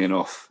 interestingly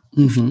enough.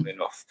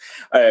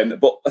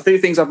 But a few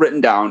things I've written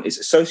down is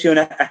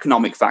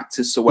socioeconomic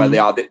factors, so where they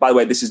are. By the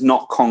way, this is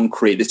not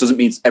concrete. This doesn't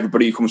mean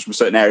everybody who comes from a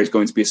certain area is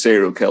going to be a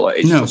serial killer.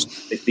 It's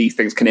just if these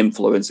things can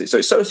influence it. So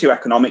it's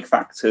socioeconomic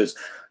factors,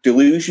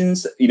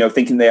 delusions,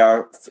 thinking they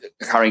are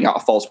carrying out a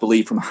false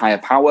belief from a higher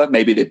power.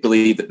 Maybe they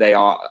believe that they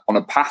are on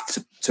a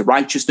path to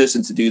righteousness,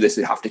 and to do this,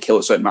 they have to kill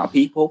a certain amount of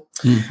people.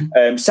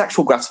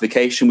 Sexual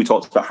gratification. We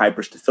talked about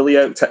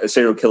hybristophilia.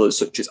 Serial killers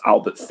such as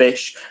Albert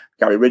Fish,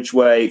 Gary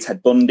Ridgway,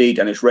 Ted Bundy,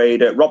 Dennis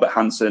Rader, Robert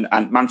Hansen,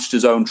 and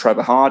Manchester's own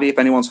Trevor Hardy, if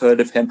anyone's heard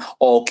of him,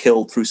 all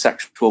killed through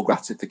sexual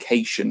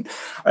gratification.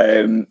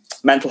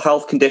 Mental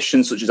health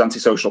conditions such as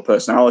antisocial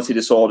personality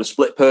disorder,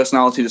 split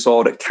personality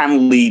disorder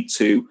can lead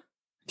to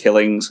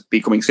killings,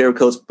 becoming serial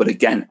killers. But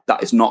again,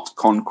 that is not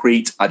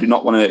concrete. I do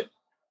not want to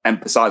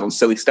emphasize on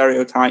silly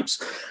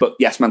stereotypes, but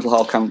yes, mental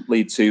health can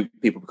lead to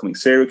people becoming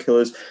serial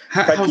killers.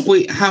 Have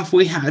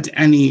we had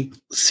any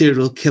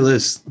serial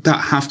killers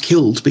that have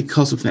killed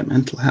because of their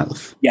mental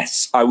health?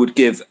 Yes, I would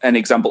give an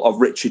example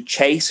of Richard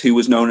Chase, who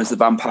was known as the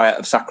Vampire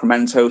of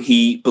Sacramento.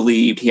 He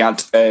believed he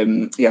had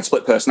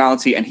split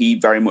personality, and he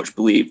very much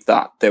believed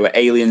that there were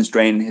aliens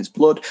draining his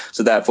blood,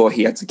 so therefore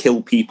he had to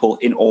kill people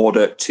in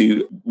order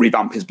to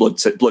revamp his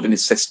blood in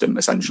his system,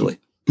 essentially.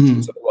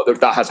 So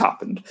that has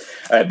happened,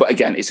 but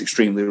again, it's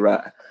extremely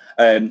rare.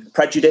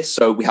 Prejudice.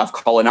 So we have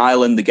Colin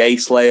Island, the Gay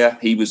Slayer.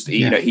 He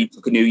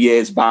took a New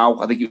Year's vow.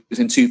 I think it was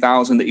in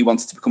 2000 that he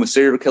wanted to become a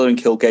serial killer and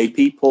kill gay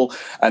people,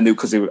 and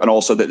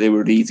also that they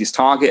were the easiest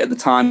target at the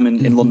time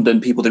in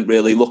London. People didn't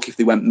really look if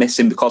they went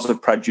missing because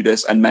of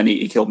prejudice, and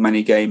he killed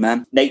many gay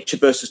men. Nature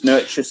versus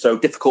nurture. So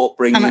difficult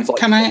upbringing.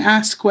 Can I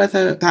ask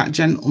whether that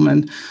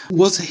gentleman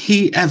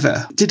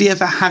did he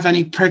ever have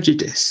any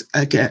prejudice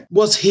again?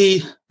 Was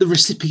he the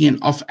recipient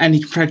of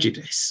any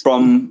prejudice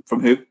from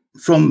who?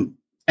 From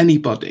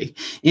anybody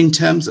in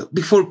terms of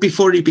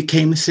before he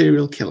became a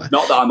serial killer?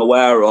 Not that I'm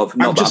aware of.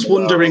 I'm just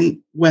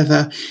wondering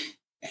whether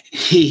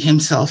he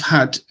himself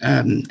had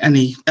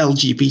any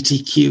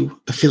LGBTQ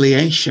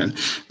affiliation,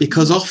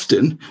 because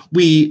often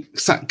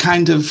it's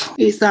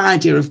the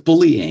idea of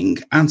bullying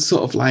and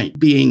sort of like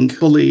being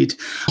bullied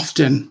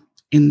often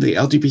in the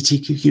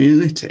LGBTQ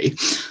community.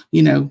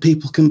 You know,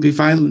 people can be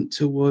violent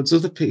towards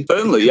other people.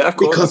 Certainly, yeah, of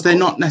course, because they're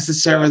not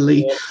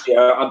necessarily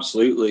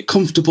absolutely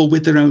comfortable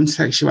with their own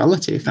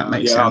sexuality, if that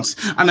makes sense.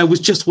 And I was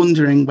just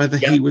wondering whether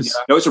he was...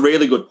 Yeah. No, it's a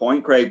really good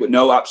point, Craig, but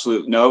no,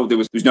 absolutely no. There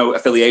was no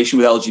affiliation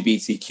with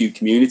LGBTQ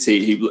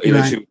community. He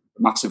was a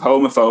massive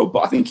homophobe, but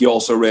I think he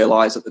also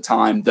realised at the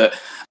time that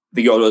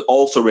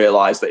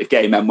if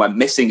gay men went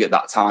missing at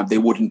that time, they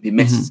wouldn't be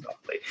missed.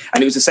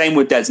 And it was the same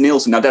with Des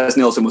Nielsen. Now, Des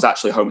Nielsen was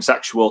actually a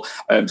homosexual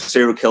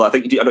serial killer. I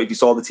don't know if you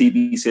saw the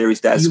TV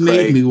series Des. You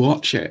made me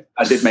watch it.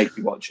 I did make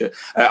you watch it.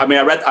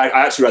 I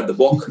actually read the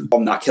book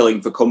on that,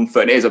 Killing for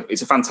Comfort. And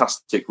it's a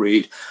fantastic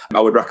read. I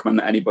would recommend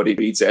that anybody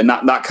reads it. And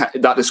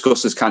that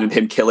discusses kind of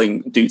him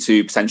killing due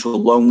to potential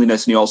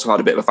loneliness. And he also had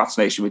a bit of a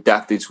fascination with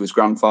death due to his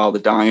grandfather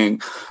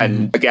dying.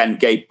 And again,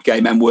 gay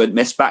men weren't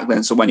missed back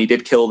then. So when he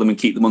did kill them and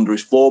keep them under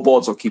his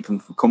floorboards or keep them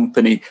for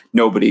company,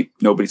 nobody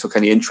took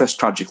any interest,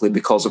 tragically,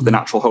 because of the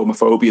natural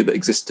homophobia that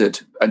existed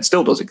and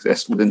still does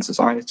exist within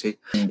society.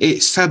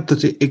 It's sad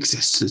that it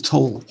exists at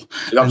all,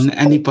 and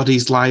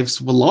anybody's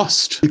lives were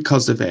lost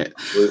because of it.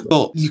 Absolutely.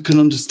 But you can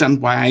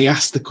understand why I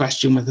asked the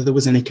question whether there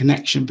was any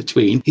connection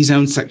between his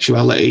own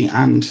sexuality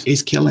and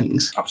his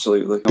killings.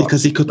 Absolutely.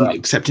 Because he couldn't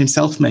accept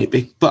himself,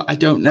 maybe. But I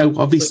don't know.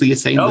 Obviously, you're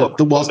saying that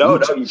there wasn't. No,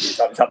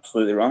 that's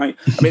absolutely right.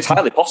 I mean, it's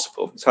highly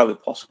possible. It's highly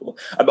possible.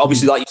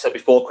 Obviously, like you said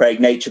before, Craig,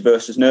 nature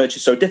versus nurture.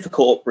 So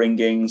difficult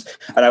upbringings.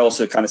 And I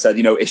also kind of said,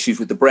 issues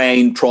with the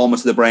brain, trauma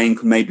to the brain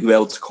could maybe be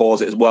able to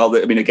cause it as well.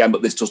 I mean, again,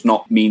 but this does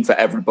not mean for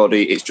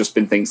everybody. It's just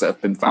been things that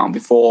have been found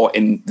before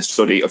in the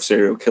study of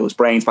serial killers'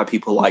 brains by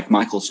people like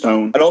Michael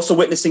Stone. And also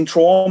witnessing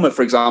trauma,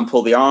 for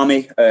example, the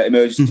Army,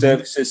 emergency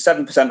services,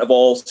 7% of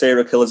all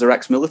serial killers are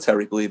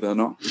ex-military, believe it or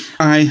not.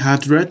 I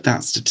had read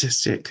that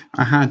statistic.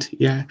 I had,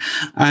 yeah.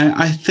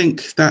 I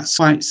think that's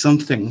quite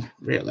something,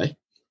 really.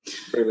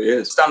 It really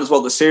is. Understand as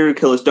well that serial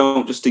killers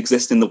don't just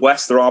exist in the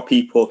West. There are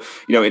people,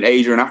 in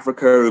Asia and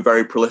Africa who are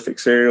very prolific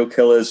serial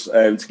killers.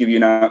 To give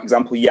you an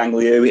example, Yang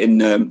Liu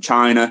in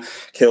China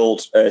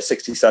killed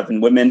 67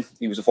 women.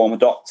 He was a former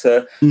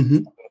doctor.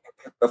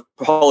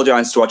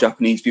 Apologise to our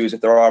Japanese viewers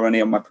if there are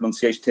any on my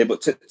pronunciation here, but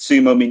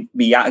Tsumo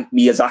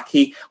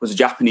Miyazaki was a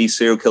Japanese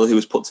serial killer who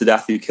was put to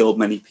death, who killed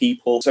many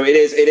people. So it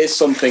is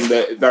something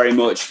that very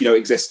much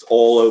exists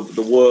all over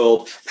the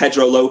world.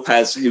 Pedro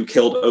Lopez, who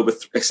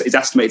is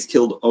estimated to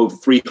killed over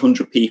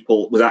 300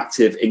 people, was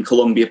active in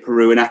Colombia,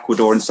 Peru, and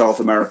Ecuador, and South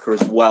America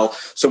as well.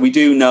 So we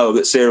do know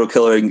that serial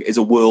killing is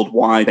a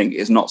worldwide thing.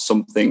 It's not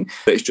something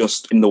that is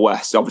just in the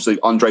West. Obviously,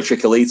 Andrei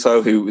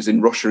Chikatilo, who was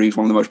in Russia, he's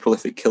one of the most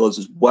prolific killers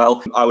as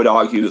well. I would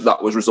argue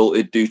that was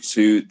resulted due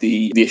to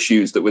the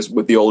issues that was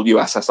with the old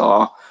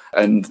USSR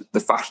and the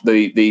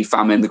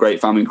famine, the Great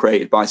Famine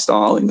created by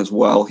Stalin as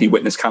well. He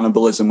witnessed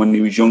cannibalism when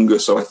he was younger,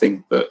 so I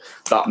think that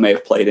may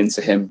have played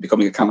into him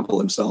becoming a cannibal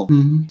himself.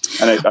 And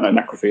a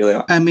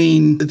necrophilia. I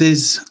mean,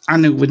 I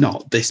know we're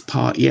not this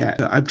part yet,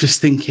 but I'm just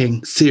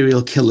thinking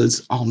serial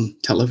killers on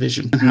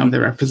television and how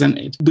they're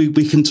represented.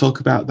 We can talk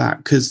about that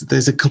because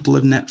there's a couple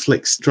of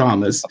Netflix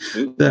dramas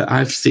that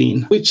I've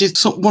seen, which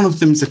is one of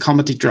them is a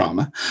comedy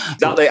drama.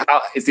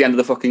 It's the end of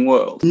the fucking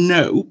world.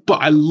 No,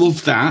 but I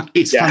love that.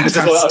 It's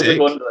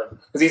fantastic.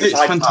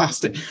 It's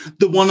fantastic.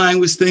 The one I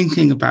was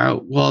thinking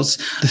about was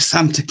the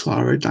Santa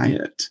Clara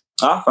Diet.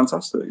 Ah,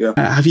 fantastic, yeah.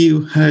 Have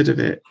you heard of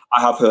it?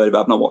 I have heard of it.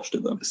 I've not watched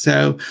it, though.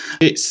 So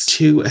it's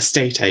two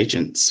estate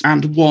agents,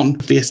 and one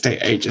of the estate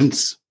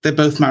agents, they're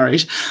both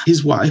married.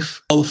 His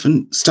wife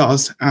often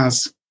stars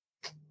as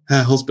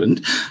her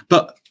husband,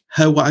 but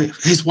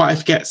his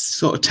wife gets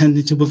sort of turned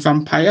into a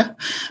vampire.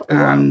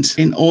 And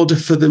in order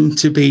for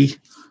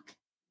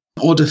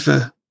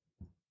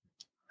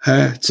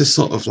her to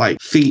sort of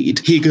like feed,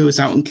 he goes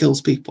out and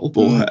kills people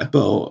for her.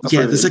 But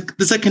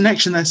there's a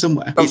connection there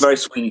somewhere. That's very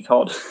Sweeney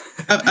Todd.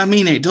 I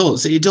mean, it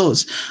does.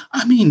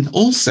 I mean,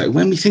 also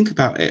when we think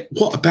about it,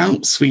 what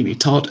about Sweeney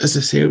Todd as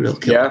a serial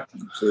killer? Yeah,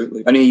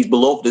 absolutely. And he's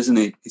beloved, isn't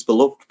he? He's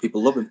beloved.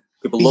 People love him.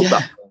 People love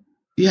that.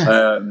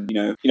 Yeah.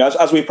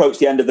 As we approach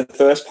the end of the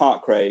first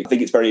part, Craig, I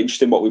think it's very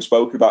interesting what we've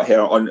spoken about here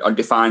on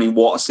defining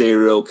what a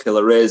serial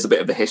killer is, a bit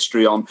of the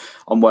history on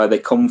where they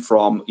come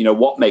from,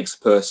 what makes a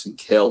person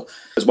kill,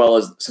 as well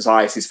as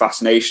society's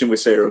fascination with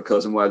serial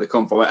killers and where they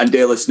come from. And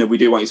dear listener, we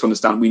do want you to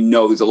understand, we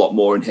know there's a lot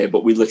more in here,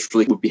 but we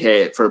literally would be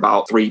here for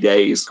about 3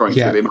 days going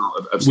through the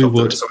amount of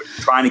stuff. So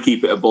we're trying to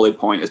keep it a bullet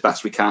point as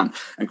best we can.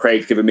 And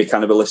Craig's given me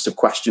kind of a list of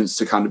questions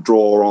to kind of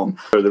draw on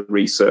for the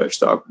research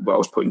that I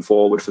was putting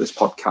forward for this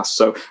podcast.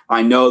 So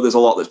I know there's a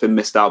lot that's been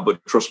missed out,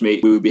 but trust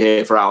me, we would be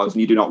here for hours, and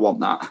you do not want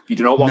that. You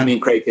do not want me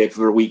and Craig here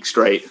for a week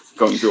straight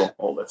going through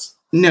all this.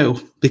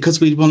 No, because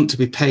we want to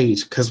be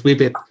paid, because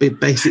we're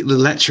basically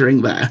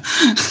lecturing there.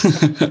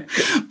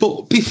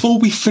 But before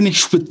we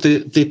finish with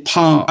the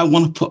part, I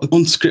want to put an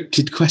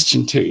unscripted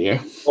question to you.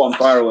 Go on,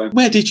 fire away.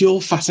 Where did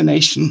your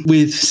fascination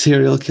with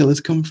serial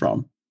killers come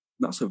from?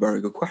 That's a very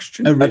good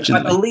question.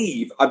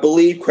 Originally. I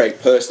believe, Craig,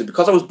 personally,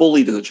 because I was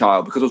bullied as a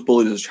child,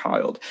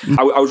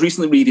 I was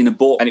recently reading a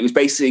book, and it was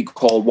basically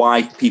called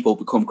Why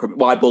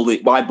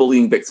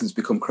Bullying Victims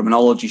Become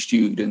Criminology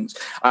Students.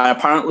 And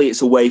apparently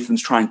it's a way for them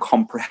to try and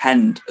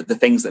comprehend the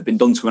things that have been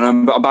done to them.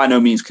 And I'm by no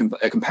means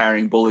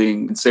comparing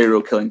bullying and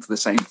serial killing to the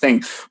same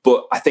thing,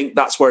 but I think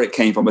that's where it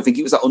came from. I think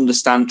it was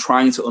that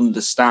trying to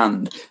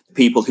understand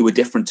people who were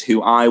different to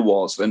who I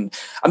was. And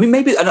I mean,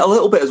 maybe and a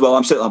little bit as well.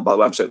 I'm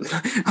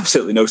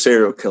certainly no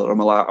serial killer. I'm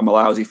a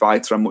lousy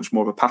fighter. I'm much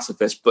more of a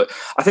pacifist. But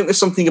I think there's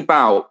something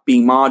about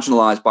being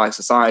marginalized by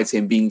society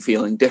and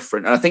feeling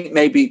different. And I think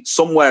maybe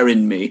somewhere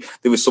in me,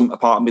 there was a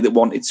part of me that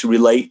wanted to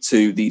relate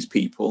to these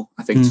people,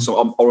 I think,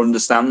 or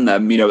understand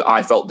them. You know,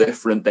 I felt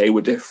different. They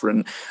were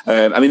different.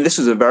 I mean, this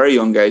was a very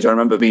young age. I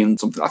remember being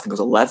I think I was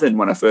 11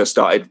 when I first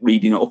started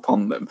reading up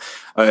on them.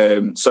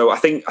 So I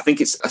think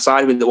it's a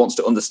side of me that wants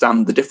to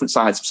understand the different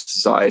sides of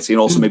society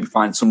and also maybe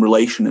find some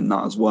relation in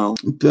that as well.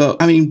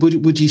 But I mean,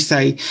 would you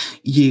say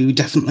you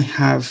definitely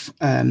have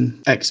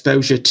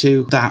exposure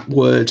to that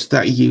word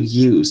that you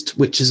used,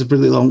 which is a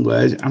really long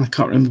word, and I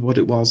can't remember what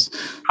it was?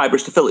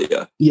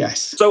 Hybristophilia.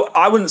 Yes. So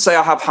I wouldn't say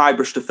I have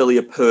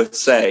hybristophilia per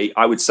se.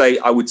 I would say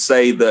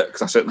that,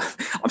 because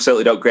I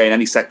certainly don't gain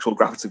any sexual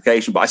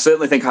gratification, but I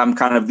certainly think I'm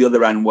kind of the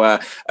other end where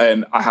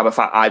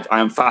I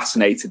am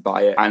fascinated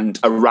by it and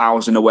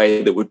aroused in a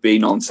way that would be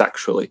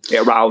non-sexually.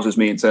 It arouses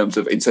me in terms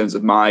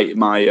of my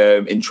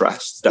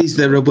interests. Is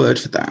there a word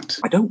for that?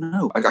 I don't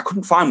know. I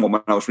couldn't find one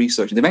when I was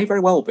researching. There may very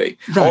well be.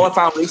 Right. All I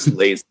found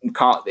recently is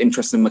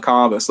interest in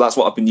macabre, so that's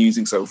what I've been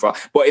using so far.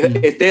 But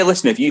if dear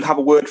listener, if you have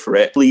a word for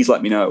it, please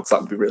let me know, because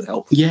that would be really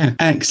helpful. Yeah,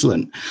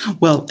 excellent.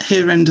 Well,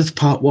 here endeth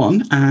part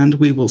 1, and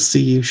we will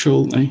see you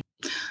shortly.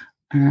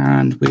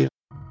 And we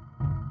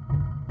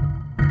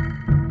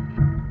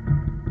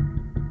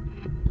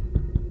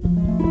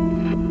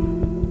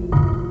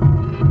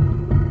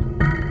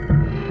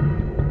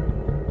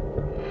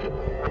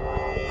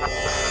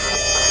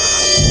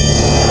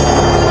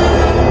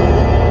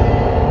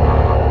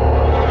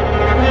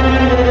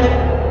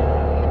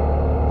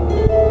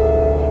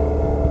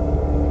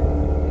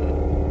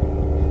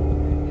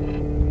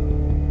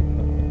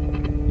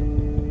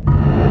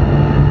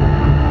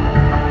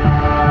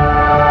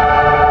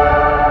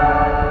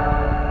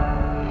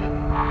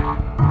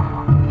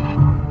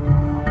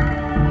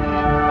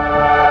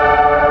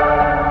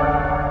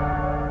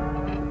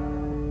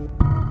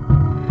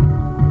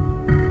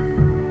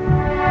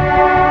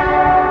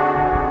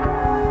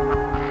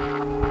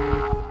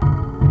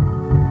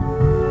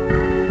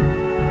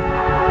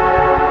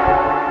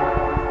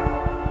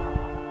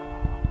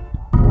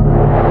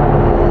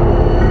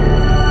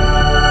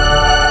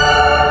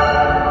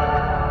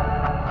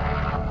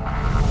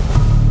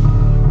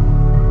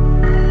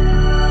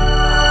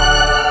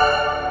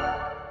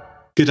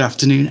Good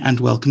afternoon and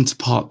welcome to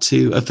part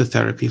 2 of the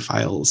Therapy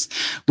Files.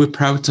 We're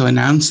proud to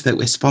announce that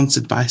we're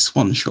sponsored by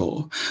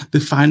Swanshaw, the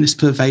finest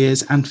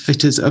purveyors and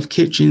fitters of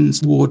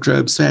kitchens,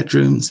 wardrobes,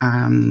 bedrooms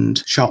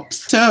and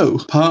shops. So,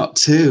 part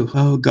 2.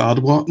 Oh God,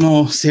 what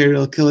more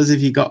serial killers have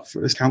you got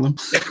for us, Callum?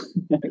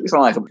 It's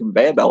like a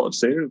conveyor belt of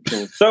serial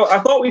killers. So I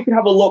thought we could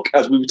have a look,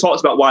 as we talked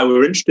about why we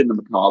were interested in the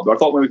macabre, I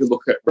thought maybe we could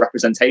look at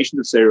representations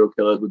of serial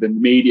killers within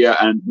the media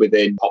and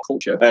within pop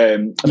culture. I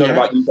don't know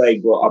about you,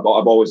 Dave, but I've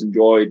always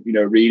enjoyed,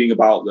 reading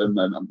about them.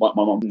 And my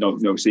mom,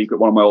 no secret,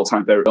 one of my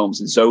all-time favourite films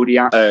is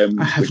Zodiac. I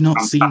have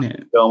not seen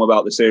it. Film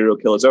about the serial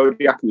killer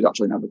Zodiac, who was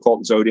actually never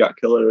called the Zodiac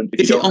Killer. And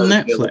is it on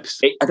Netflix?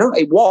 I don't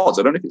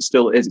know if it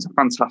still is. It's a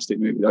fantastic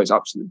movie, though. It's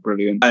absolutely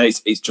brilliant. And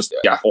it's just,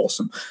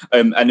 awesome.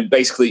 And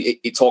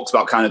basically, it talks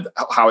about kind of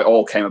how it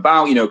all came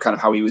about, kind of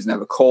how he was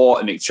never caught,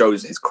 and it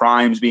shows his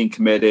crimes being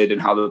committed and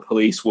how the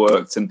police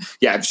worked. And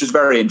it's just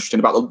very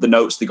interesting about the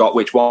notes they got,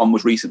 which one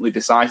was recently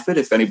deciphered.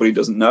 If anybody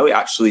doesn't know, it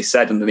actually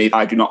said underneath,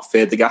 "I do not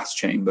fear the gas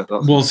chamber."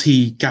 Was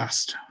he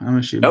gassed? I'm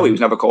assuming. No, he was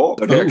never caught.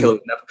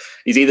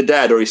 He's either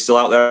dead or he's still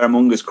out there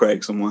among us,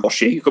 Craig, somewhere. Or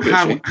she. Could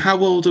be how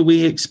old are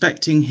we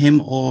expecting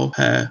him or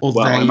her? Or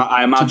well,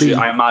 I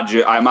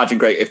imagine,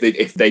 Craig,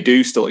 if they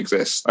do still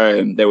exist,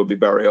 they would be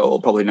very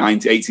old, probably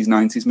 80s,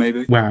 90s,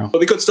 maybe. Wow. But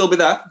they could still be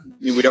there.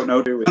 We don't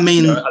know, do we? I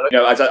mean,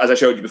 as I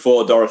showed you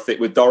before, Dorothy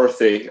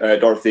Pertwee,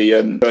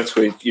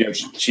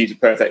 she's a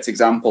perfect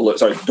example.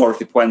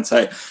 Dorothy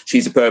Puente,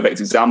 she's a perfect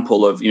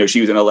example of,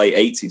 she was in her late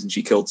 80s and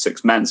she killed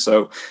 6 men.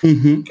 So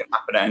it can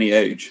happen at any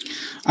age.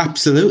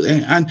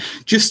 Absolutely. And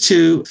just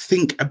to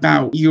think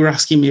about, you were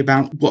asking me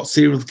about what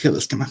serial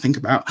killers can I think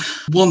about.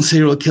 One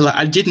serial killer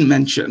I didn't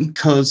mention,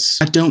 because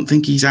I don't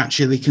think he's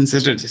actually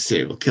considered a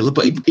serial killer,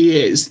 but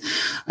he is.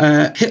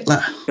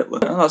 Hitler.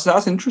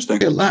 That's interesting.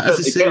 Hitler as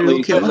a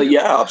serial killer.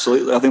 Yeah,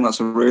 absolutely. I think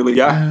that's a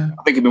really, I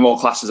think he'd be more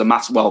classed as a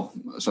mass, like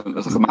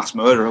a mass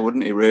murderer,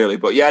 wouldn't he, really?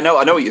 But I know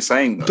what you're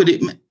saying, though.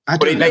 But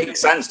But it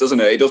makes sense, doesn't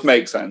it? It does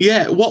make sense.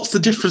 Yeah, what's the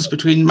difference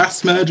between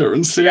mass murder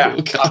and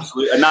serial killer?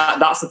 Absolutely. And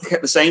that's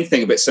the same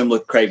thing, a bit similar,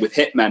 Craig, with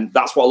hitmen.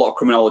 That's what a lot of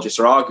criminologists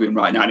are arguing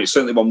right now. And it's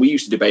certainly one we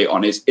used to debate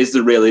on is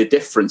there really a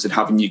difference in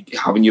having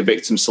your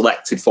victims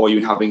selected for you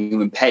and having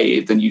them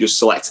paid than you just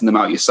selecting them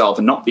out yourself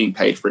and not being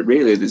paid for it?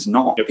 Really, there's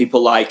not.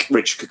 People like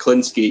Richard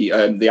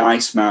Kuklinski, the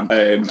Iceman.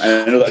 And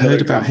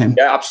heard about him.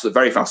 Yeah, absolutely.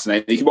 Very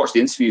fascinating. You can watch the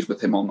interviews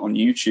with him on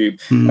YouTube.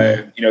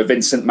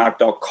 Vincent Mad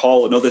Dog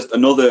Call,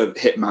 another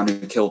hitman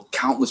who killed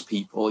countless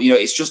people.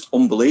 It's just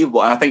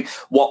unbelievable. And I think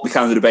what the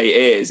kind of debate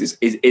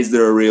is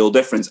there a real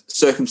difference?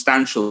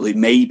 Circumstantially,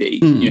 maybe.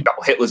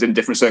 Hitler's in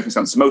different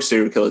circumstances. Most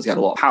serial killers, he had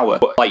a lot of power.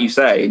 But like you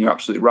say, and you're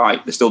absolutely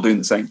right, they're still doing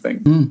the same thing.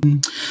 Mm-hmm.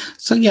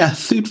 So yeah,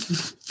 food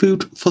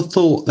for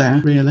thought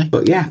there, really.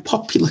 But yeah,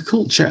 popular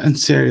culture and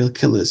serial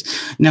killers.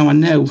 Now, I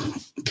know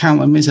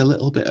Callum is a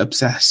little bit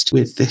obsessed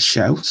with this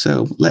show,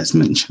 so let's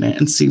mention it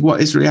and see what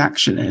his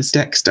reaction is.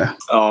 Dexter.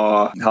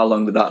 Oh, how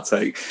long did that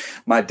take?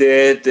 My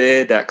dear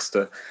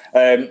Dexter.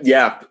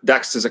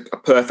 Dexter's a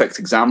perfect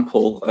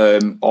example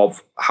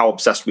of how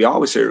obsessed we are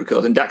with serial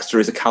killers. And Dexter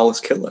is a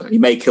callous killer. He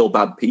may kill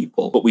bad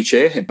people, but we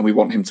cheer him and we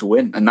want him to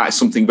win. And that is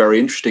something very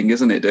interesting,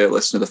 isn't it, dear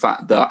listener? The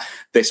fact that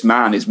this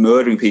man is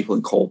murdering people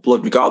in cold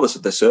blood, regardless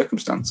of their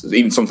circumstances.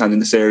 Even sometimes in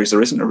the series,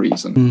 there isn't a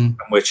reason. And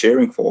we're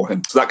cheering for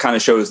him. So that kind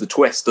of shows the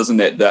twist,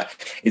 doesn't it? That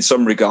in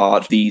some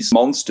regard, these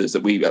monsters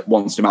that we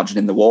once imagined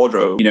in the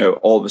wardrobe,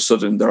 all of a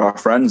sudden there are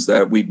friends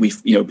there. We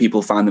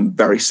people find them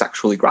very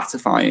sexually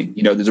gratifying.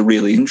 There's a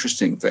really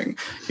interesting thing.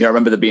 I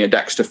remember there being a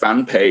Dexter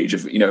fan page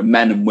of,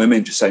 men and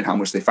women just saying how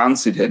much they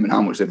fancied him and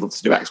how much they'd love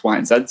to do X, Y,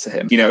 and Z to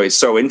him. It's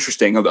so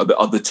interesting of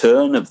the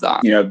turn of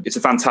that. It's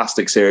a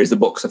fantastic series. The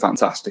books are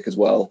fantastic as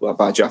well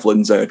by Jeff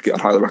Lindsay. I'd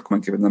highly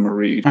recommend giving them a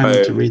read. I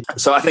need to read.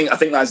 So I think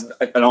that's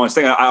an honest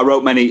thing. I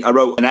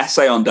wrote an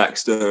essay on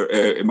Dexter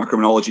in my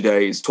criminology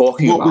days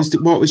talking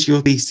what was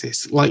your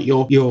thesis, like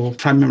your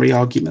primary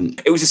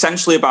argument? It was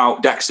essentially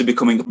about Dexter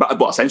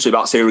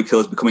about serial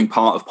killers becoming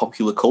part of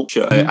popular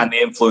culture and the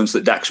influence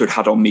that Dexter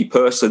had on me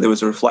personally. There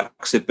was a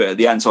reflexive bit at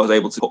the end, so I was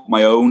able to put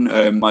my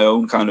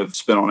own kind of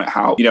spin on it.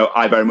 How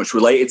I very much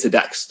related to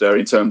Dexter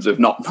in terms of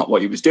not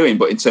what he was doing,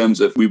 but in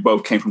terms of we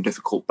both came from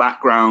difficult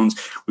backgrounds.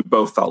 We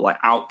both felt like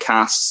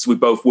outcasts. We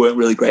both weren't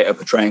really great at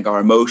portraying our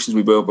emotions.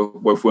 We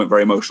both weren't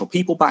very emotional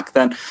people back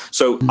then.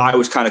 So I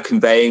was kind of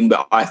conveying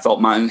that I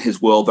felt mine and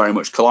his world very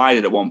much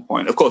collided at one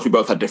point. Of course, we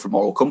both had different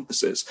moral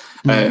compasses,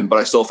 but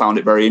I still found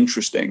it very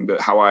interesting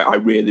that how I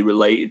really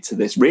related to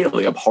this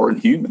really abhorrent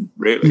human.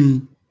 Really,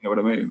 you know what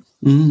I mean?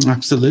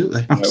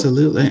 Absolutely. And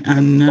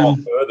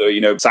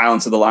further,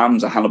 Silence of the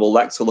Lambs, a Hannibal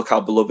Lecter. Look how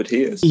beloved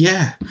he is.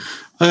 Yeah.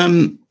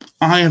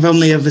 I have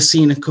only ever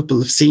seen a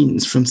couple of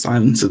scenes from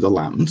Silence of the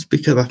Lambs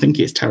because I think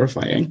it's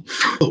terrifying.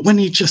 But when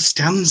he just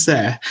stands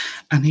there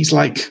and he's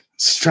like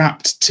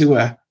strapped to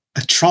a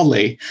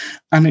trolley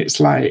and it's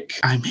like,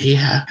 I'm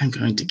here, I'm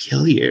going to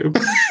kill you.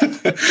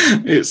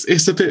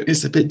 It's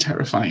a bit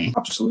terrifying.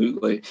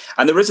 Absolutely.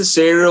 And there is a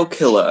serial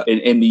killer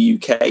in the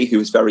UK who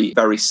is very,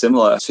 very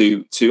similar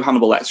to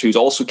Hannibal Lecter, who's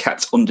also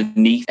kept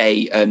underneath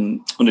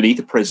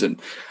a prison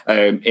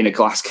in a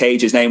glass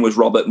cage. His name was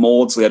Robert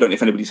Maudsley. I don't know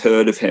if anybody's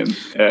heard of him.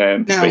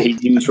 But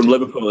he was from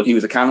Liverpool and he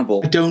was a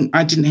cannibal.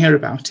 I didn't hear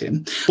about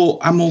him. But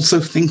I'm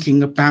also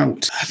thinking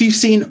about, have you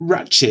seen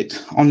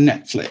Ratched on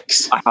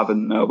Netflix? I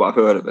haven't, no, but I've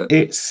heard of it.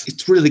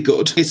 It's really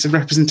good. It's a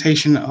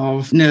representation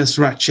of Nurse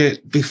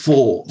Ratched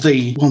before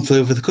the One Flew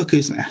Over the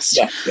Cuckoo's Nest.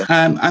 Yeah.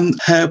 And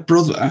her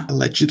brother,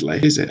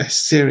 allegedly, is a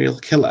serial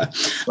killer.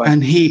 Right.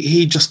 And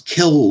he just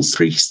kills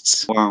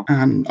priests. Wow.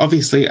 And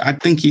obviously, I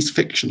think he's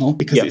fictional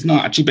because it's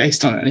not actually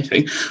based on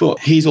anything. But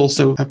he's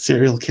also a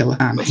serial killer.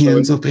 And he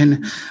ends up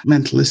in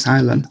mental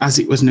asylum, as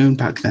it was known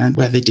back then,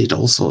 where they did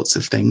all sorts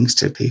of things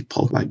to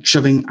people, like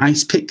shoving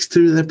ice picks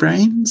through their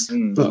brains.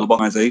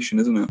 Lobotomization,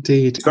 isn't it?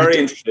 Indeed. It's very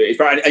interesting. It's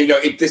very,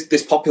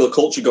 this popular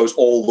culture goes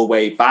all the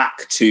way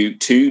back to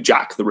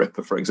Jack the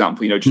Ripper, for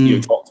example.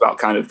 You talked about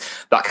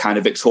that kind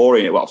of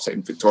Victorian, well, I'm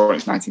saying Victorian,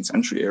 it's 19th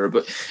century era,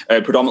 but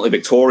predominantly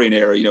Victorian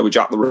era, with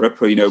Jack the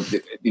Ripper,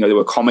 there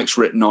were comics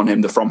written on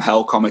him. The From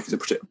Hell comic is a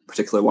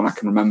particular one I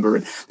can remember.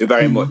 And they're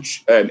very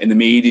much in the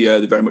media,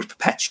 they very much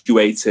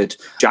perpetuated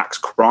Jack's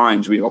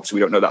crimes. We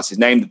don't know that's his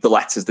name. The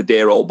letters, the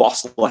Dear Old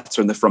Boss letter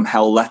and the From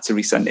Hell letter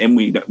he sent in,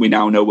 we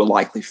now know were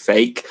likely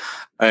fake.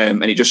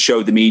 And it just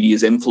showed the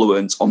media's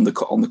influence on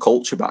the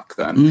culture back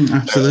then.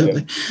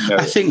 Absolutely.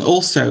 I think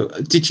also,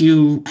 did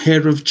you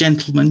hear of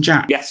Gentleman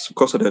Jack? Yes, of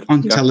course I did.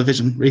 On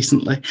television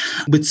recently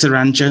with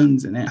Saran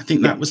Jones in it. I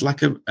think that was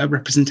like a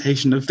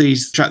representation of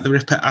Jack the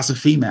Ripper as a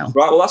female.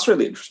 Right. Well, that's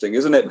really interesting,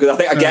 isn't it? Because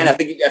I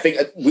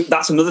think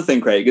that's another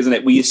thing, Craig, isn't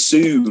it? We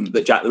assume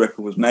that Jack the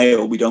Ripper was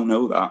male. We don't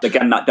know that.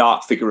 Again, that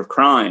dark figure of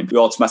crime, we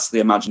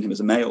automatically imagine him as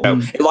a male.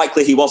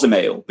 Likely he was a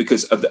male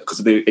because of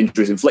the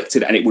injuries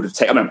inflicted, and it would have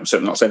taken. I'm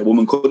certainly not saying a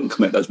woman couldn't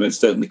commit those murders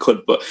certainly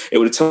could, but it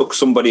would have took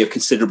somebody of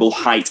considerable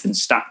height and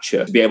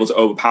stature to be able to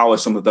overpower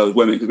some of those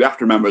women. Because we have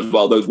to remember as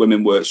well, those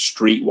women were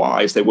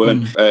streetwise. They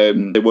weren't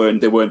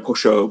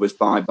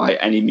pushovers by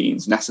any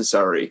means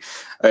necessary.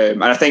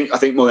 And I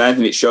think more than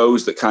anything, it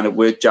shows that kind of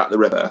with Jack the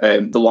Ripper,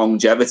 the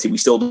longevity. We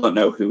still don't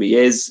know who he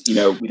is. You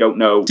know, we don't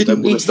know.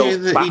 Didn't we hear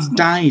that he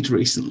died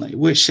recently?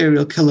 Which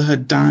serial killer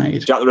had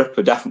died? Jack the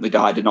Ripper definitely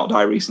died. Did not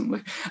die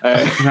recently.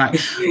 Right.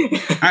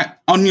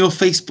 On your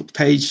Facebook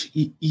page,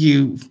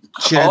 you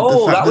shared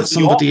the fact that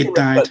somebody had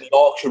died. The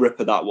Yorkshire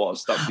Ripper, that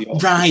was. That's the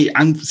Yorkshire right.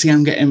 I'm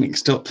getting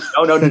mixed up.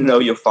 No,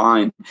 you're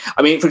fine.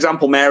 I mean, for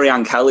example, Mary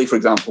Ann Kelly, for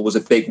example, was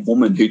a big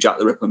woman who Jack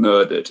the Ripper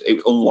murdered. It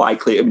was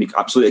unlikely. I mean,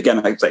 absolutely.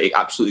 Again, I'd say it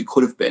absolutely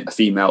could have been a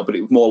female, but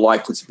it was more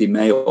likely to be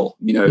male.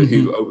 You know,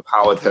 who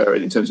overpowered her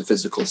in terms of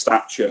physical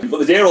stature. But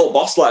the Dear Old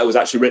Boss letter was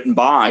actually written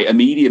by a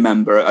media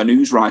member, a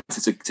news writer,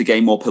 to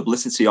gain more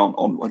publicity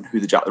on who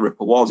the Jack the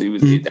Ripper was. He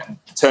was the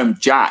term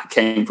Jack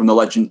came from the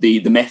legend, the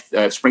myth,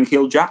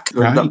 Spring-Heeled Jack.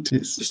 Right.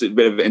 Just a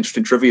bit of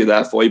interesting trivia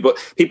there for you. But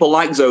people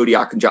like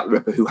Zodiac and Jack the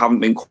Ripper who haven't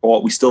been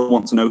caught, we still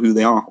want to know who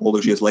they are all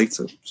those years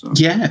later. So,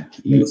 yeah.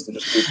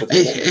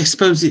 I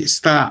suppose it's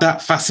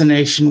that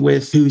fascination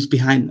with who's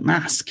behind the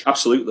mask.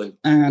 Absolutely.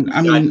 And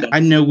I mean, I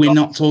know we're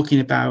not talking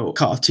about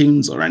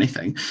cartoons or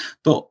anything,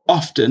 but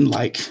often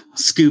like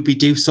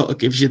Scooby-Doo sort of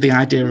gives you the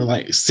idea of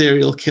like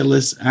serial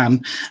killers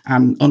and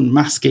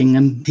unmasking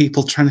and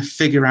people trying to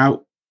figure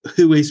out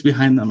who is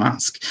behind the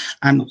mask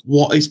and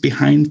what is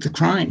behind the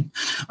crime.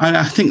 And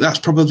I think that's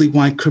probably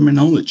why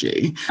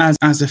criminology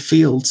as a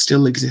field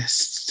still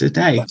exists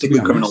today.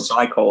 Particularly criminal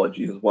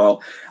psychology as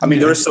well. I mean,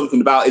 there is something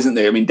about, isn't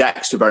there? I mean,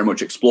 Dexter very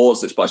much explores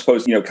this, but I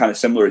suppose, kind of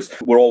similar is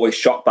we're always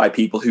shocked by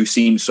people who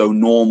seem so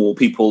normal.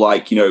 People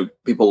like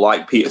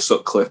Peter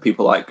Sutcliffe,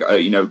 people like,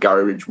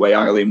 Gary Ridgway,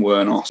 Eileen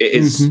Wuornos. It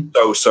is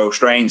so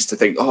strange to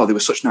think, they were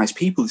such nice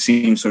people who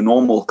seem so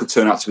normal, could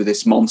turn out to be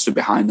this monster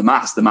behind the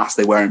mask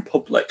they wear in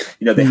public.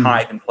 They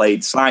hide in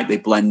plain sight, they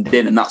blend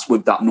in, and that's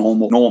with that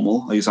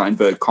normal, I use that in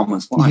inverted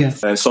commas,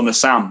 life. Yes. Son of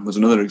Sam was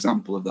another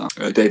example of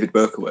that, David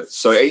Berkowitz.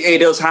 So it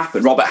does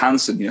happen. Robert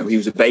Hansen, he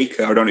was a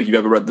baker. I don't know if you've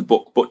ever read the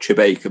book Butcher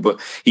Baker,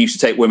 but he used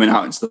to take women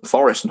out into the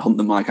forest and hunt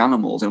them like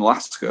animals in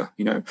Alaska,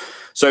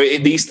 So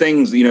these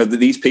things,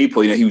 these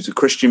people, he was a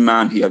Christian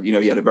man. He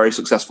had a very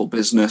successful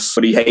business,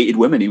 but he hated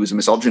women. He was a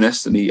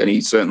misogynist, and he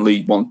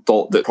certainly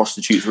thought that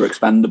prostitutes were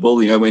expendable.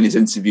 In his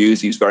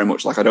interviews, he was very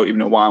much like, I don't even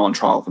know why I'm on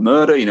trial for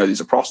murder. These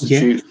are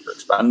prostitutes, they're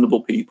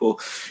expendable people.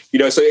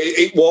 So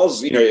it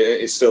was,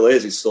 it still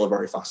is. It's still a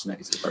very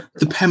fascinating.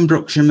 The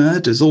Pembrokeshire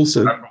murders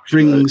also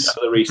brings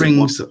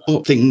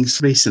up things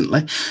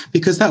recently,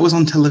 because that was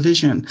on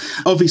television.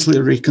 Obviously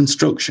a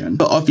reconstruction,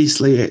 but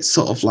obviously it's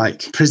sort of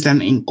like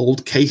presenting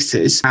old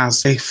cases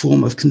as a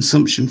form of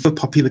consumption for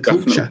popular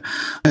culture.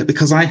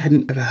 Because I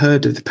hadn't ever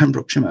heard of the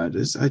Pembrokeshire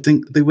murders. I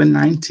think they were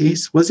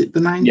 90s. Was it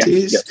the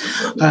 90s?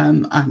 Yes.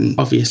 And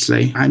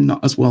obviously I'm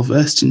not as well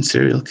versed in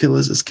serial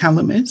killers as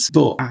Callum is,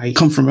 but I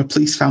come from a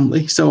police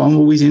family, so I'm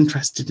always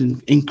interested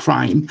in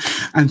crime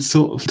and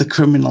sort of the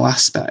criminal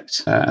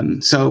aspect.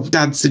 So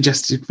Dad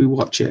suggested we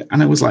watch it,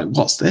 and I was like,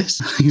 what's this?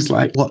 He's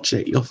like, watch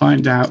it, you'll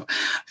find out.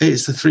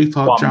 It's a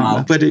 3-part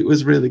drama, but it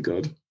was really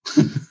good.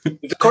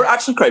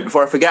 Actually, Craig,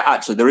 before I forget,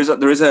 there is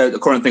a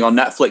current thing on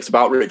Netflix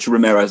about Richard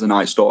Ramirez, the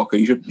Night Stalker.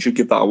 You should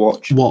give that a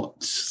watch.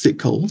 What's it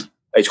called?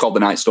 It's called The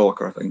Night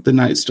Stalker, I think. The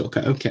Night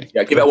Stalker, okay.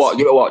 Yeah, give it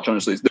a watch,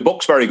 honestly. The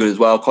book's very good as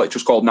well. It's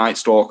just called Night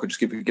Stalker.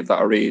 Just give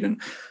that a read.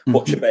 And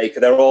Butcher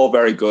Baker, they're all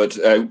very good.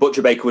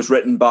 Butcher Baker was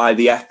written by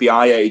the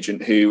FBI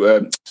agent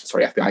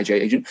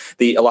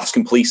the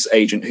Alaskan police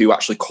agent who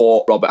actually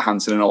caught Robert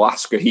Hansen in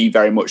Alaska. He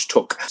very much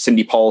took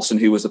Cindy Paulson,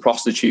 who was the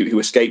prostitute who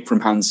escaped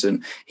from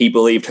Hansen. He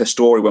believed her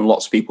story when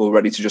lots of people were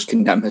ready to just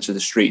condemn her to the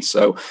streets.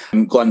 So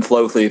Glenn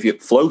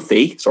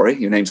Flothi, sorry,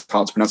 your name's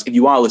hard to pronounce. If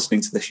you are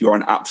listening to this, you are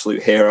an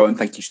absolute hero, and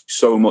thank you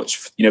so much,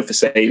 for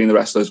saving the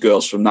rest of those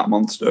girls from that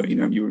monster.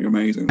 You're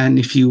amazing. And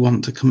if you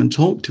want to come and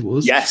talk to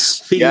us,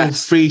 feel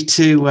free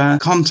to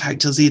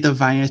contact us either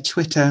via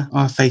Twitter,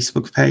 our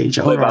Facebook page,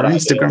 or our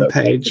Instagram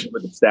page.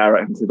 Would stare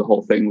at him through the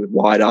whole thing with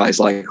wide eyes,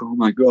 like, oh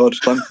my god,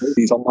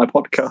 he's on my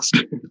podcast.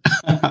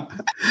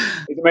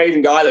 He's an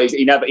amazing guy, though.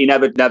 He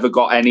never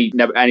got any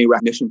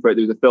recognition for it.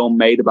 There was a film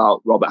made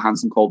about Robert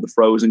Hansen called The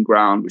Frozen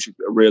Ground, which is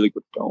a really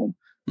good film.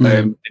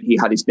 And he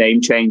had his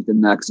name changed in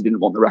there because he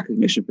didn't want the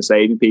recognition for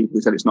saving people.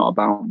 He said, it's not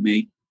about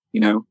me.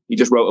 He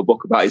just wrote a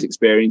book about his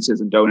experiences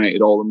and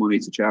donated all the money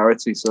to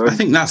charity. So I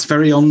think that's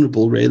very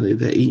honourable, really,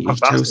 that he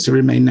chose to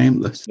remain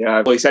nameless.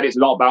 Yeah, well, he said it's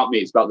not about me,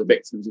 it's about the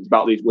victims. It's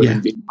about these women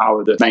being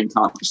power that men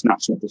can't just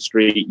snatch them off the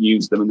street,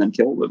 use them, and then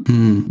kill them.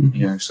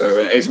 So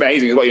it's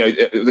amazing.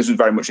 This was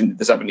very much in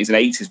the 70s and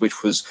 80s,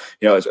 which was,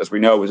 as we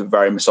know, was a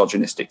very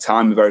misogynistic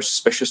time, a very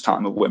suspicious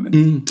time of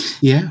women.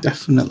 Yeah,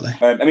 definitely.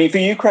 For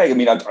you, Craig,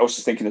 I was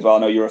just thinking as well, I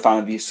know you're a fan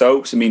of these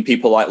soaps.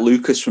 People like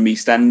Lucas from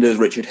EastEnders,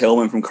 Richard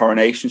Hillman from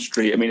Coronation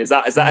Street. Has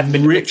that ever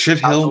been Richard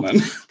Hillman?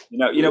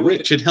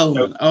 Richard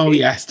Hillman. Oh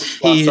yes,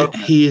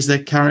 he is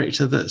a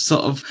character that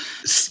sort of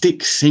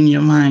sticks in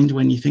your mind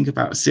when you think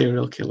about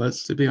serial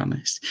killers. To be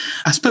honest,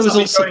 I suppose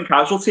also showing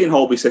Casualty in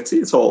Holby City.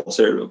 It's all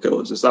serial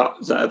killers. Has that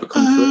ever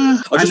come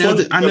through?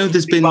 I know.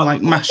 There's been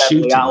like mass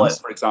shootings, Allen,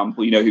 for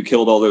example. Who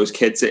killed all those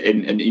kids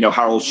in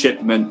Harold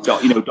Shipman.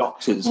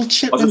 Doctors. Well,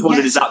 Shipman, I just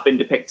wondered, has that been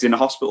depicted in a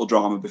hospital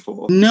drama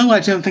before? No, I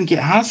don't think it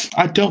has.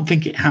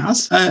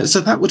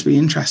 So that would be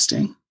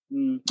interesting.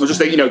 I was just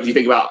thinking, do you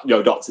think about,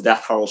 Dr.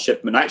 Death, Harold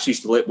Shipman? I actually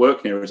used to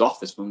work near his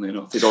office, funnily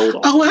enough, his old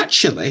office. Oh,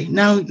 actually,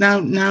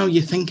 now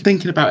you're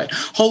thinking about it.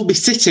 Holby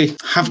City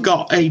have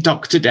got a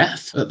Dr.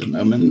 Death at the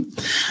moment.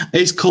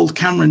 It's called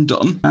Cameron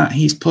Dunn.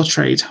 He's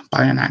portrayed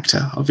by an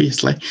actor,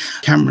 obviously.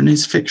 Cameron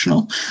is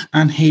fictional,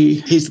 and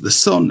he's the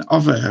son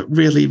of a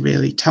really,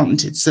 really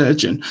talented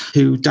surgeon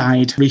who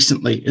died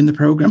recently in the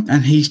programme,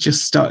 and he's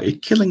just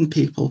started killing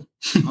people.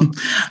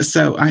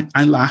 So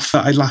I laugh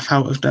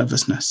out of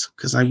nervousness,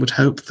 because I would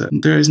hope that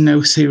there is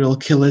no serial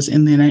killers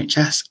in the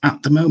NHS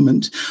at the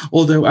moment,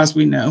 although as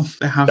we know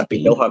there have Stepping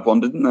been. Hill had one,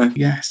 didn't they?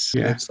 Yes,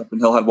 yeah. Stepping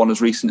Hill had one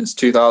as recent as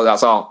 2000.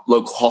 That's our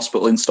local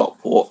hospital in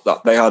Stockport.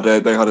 That they had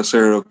a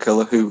serial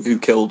killer who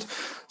killed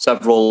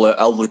several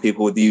elderly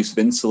people with the use of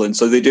insulin.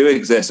 So they do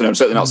exist. And I'm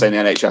certainly not saying the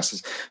NHS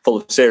is full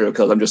of serial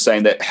killers. I'm just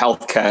saying that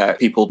healthcare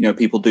people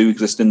do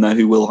exist in there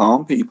who will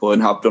harm people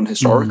and have done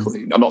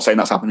historically. I'm not saying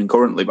that's happening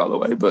currently, by the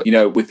way, but,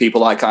 with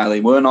people like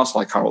Eileen Wernos,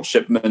 like Harold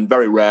Shipman,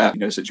 very rare,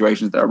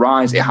 situations that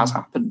arise. It has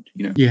happened,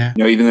 Yeah.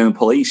 Even in the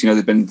police,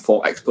 there've been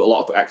a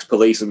lot of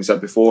ex-police, as we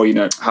said before,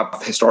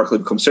 have historically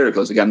become serial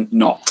killers. Again,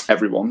 not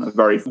everyone, a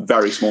very,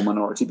 very small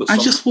minority, but some.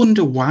 I just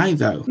wonder why,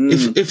 though.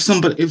 If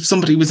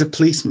somebody was a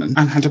policeman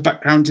and had a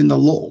background in the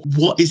law,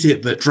 what is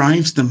it that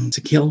drives them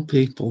to kill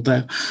people,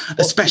 though?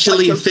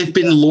 Especially if they've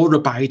been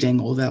law-abiding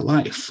all their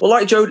life. Well,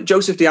 like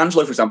Joseph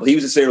DeAngelo, for example, he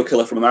was a serial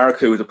killer from America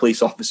who was a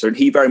police officer, and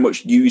he very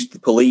much used the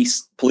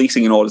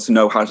policing in order to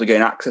know how to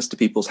gain access to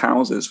people's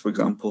houses, for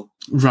example.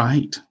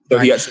 Right. So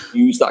he actually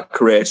used that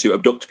career to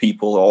abduct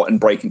people and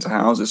break into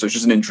houses. So it's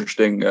just an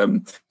interesting...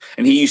 and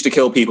he used to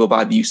kill people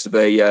by the use of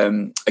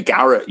a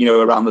garrote,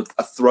 around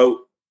a throat,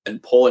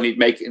 and pull, and he'd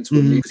make it into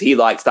a because he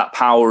likes that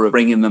power of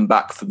bringing them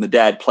back from the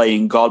dead,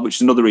 playing God, which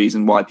is another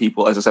reason why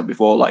people, as I said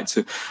before, like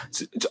to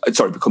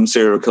become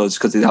serial killers,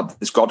 because they have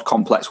this God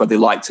complex where they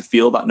like to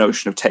feel that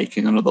notion of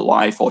taking another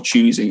life or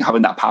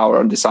having that power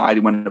and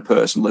deciding when a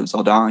person lives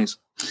or dies.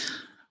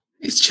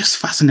 It's just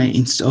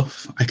fascinating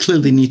stuff. I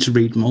clearly need to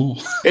read more.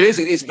 It is.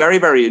 It's very,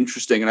 very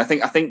interesting. And I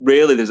think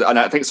really and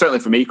I think certainly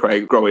for me,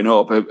 Craig, growing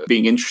up,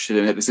 being interested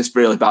in it, there's this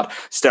really bad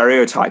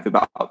stereotype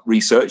about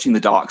researching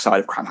the dark side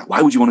of crime. Like,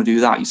 why would you want to do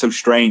that? You're so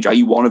strange. Are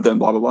you one of them?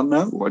 Blah, blah, blah.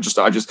 No, I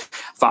just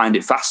find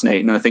it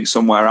fascinating. And I think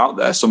somewhere out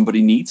there,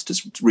 somebody needs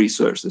to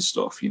research this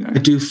stuff, I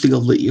do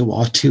feel that you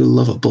are too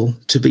lovable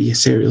to be a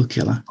serial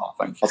killer. Oh,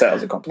 thank you. I'll say that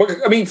as a compliment.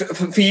 I mean,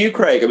 for you,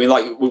 Craig, I mean,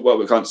 like,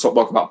 we can't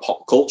talk about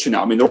pop culture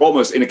now. I mean, they're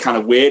almost in a kind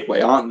of weird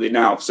way, aren't they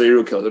now?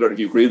 Serial killers, I don't know if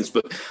you agree with this,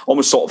 but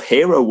almost sort of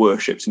hero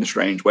worshipped in a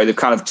strange way. They've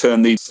kind of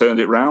turned it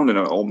around in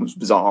an almost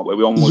bizarre way.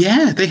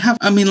 Yeah, they have.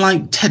 I mean,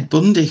 like Ted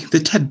Bundy, the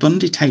Ted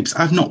Bundy tapes.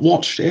 I've not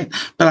watched it,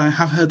 but I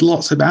have heard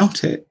lots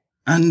about it,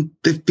 and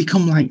they've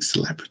become like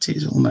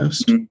celebrities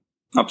almost. Mm-hmm.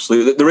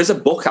 Absolutely. There is a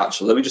book,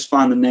 actually. Let me just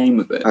find the name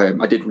of it.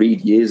 I did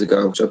read years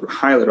ago, which I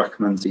highly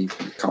recommend. It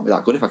can't be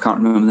that good if I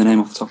can't remember the name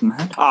off the top of my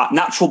head.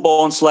 Natural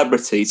Born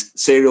Celebrities,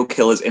 Serial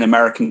Killers in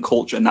American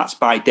Culture, and that's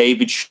by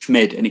David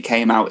Schmid, and it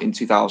came out in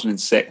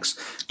 2006.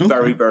 Okay.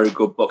 Very, very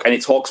good book. And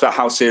it talks about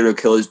how serial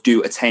killers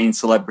do attain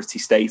celebrity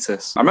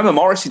status. I remember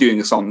Morrissey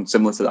doing a song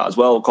similar to that as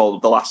well,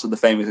 called The Last of the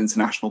Famous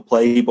International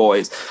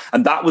Playboys.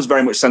 And that was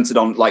very much centered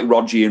on like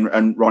Roger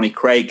and Ronnie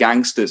Craig,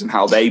 gangsters, and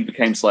how they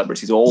became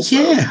celebrities also.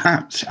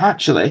 Yeah,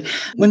 actually,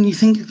 when you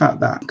think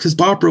about that, because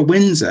Barbara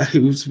Windsor,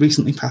 who's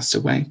recently passed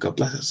away, God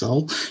bless her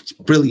soul, she's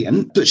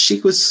brilliant, but she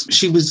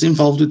was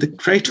involved with the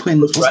Cray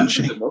twins, wasn't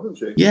she?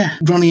 Yeah,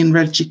 Ronnie and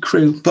Reggie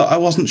Crew, but I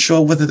wasn't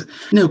sure whether...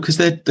 No, because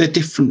they're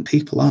different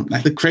people, aren't they?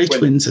 The Cray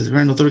twins are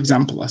another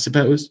example, I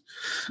suppose.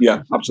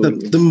 Yeah,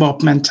 absolutely. The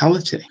mob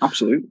mentality.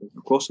 Absolutely,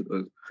 of course it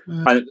is.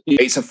 And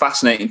it's a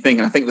fascinating thing,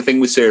 and I think the thing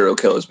with serial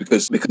killers,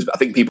 because I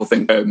think people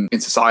think in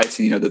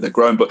society, that they're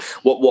growing, but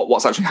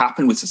what's actually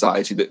happened with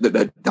society, that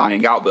they're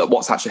dying out, but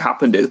what's actually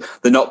happened is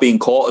they're not being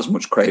caught as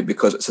much, Craig,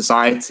 because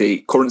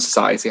current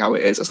society, how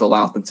it is, has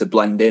allowed them to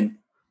blend in.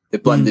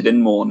 They've blended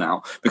in more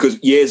now,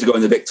 because years ago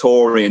in the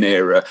Victorian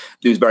era,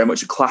 there was very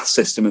much a class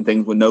system and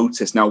things were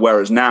noticed. Now,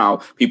 whereas now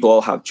people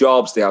all have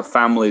jobs, they have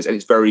families, and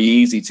it's very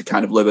easy to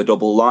kind of live a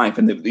double life.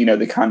 And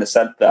they kind of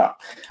said that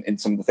in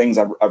some of the things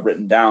I've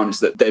written down, is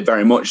that they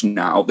very much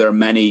now, there are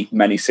many,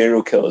 many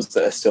serial killers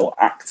that are still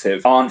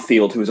active.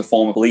 Arnfield, who was a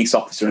former police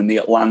officer in the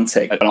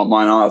Atlantic, an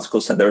online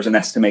article said there is an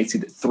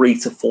estimated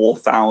 3,000 to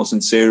 4,000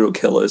 serial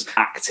killers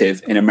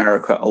active in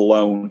America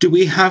alone. Do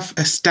we have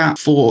a stat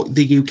for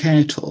the UK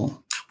at all?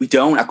 We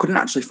don't. I couldn't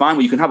actually find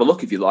one. You can have a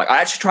look if you like.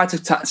 I actually tried to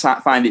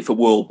find it for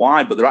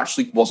worldwide, but there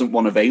actually wasn't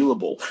one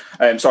available.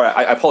 Sorry,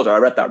 I apologize. I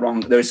read that wrong.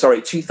 There's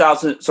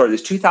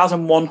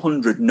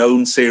 2,100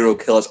 known serial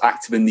killers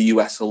active in the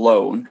US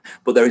alone,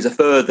 but there is a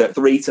further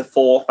 3,000 to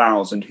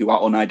 4,000 who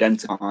are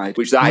unidentified,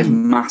 which that is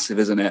massive,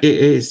 isn't it? It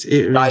is.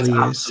 It really is.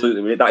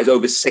 Absolutely. That is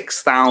over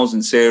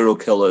 6,000 serial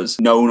killers,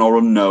 known or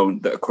unknown,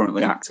 that are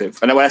currently active.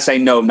 And when I say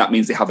known, that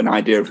means they have an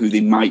idea of who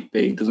they might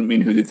be. It doesn't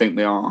mean who they think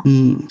they are.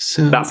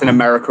 So that's in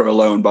America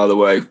alone, by the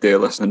way, dear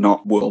listener,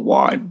 not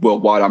worldwide.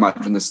 Worldwide, I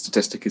imagine the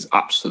statistic is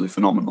absolutely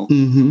phenomenal.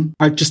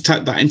 I've just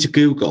typed that into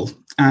Google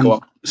and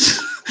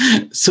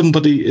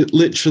somebody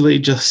literally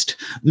just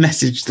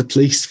messaged the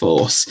police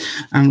force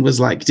and was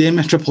like, "Dear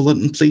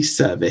Metropolitan Police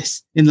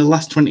Service, in the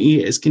last 20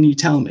 years, can you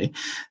tell me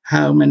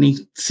how many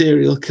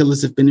serial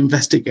killers have been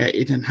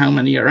investigated and how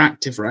many are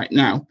active right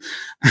now?"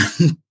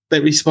 And they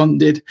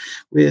responded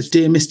with,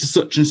 "Dear Mr.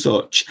 Such and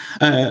Such,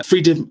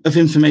 Freedom of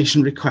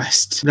Information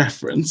request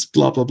reference,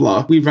 blah, blah,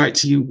 blah. We write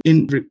to you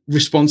in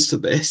response to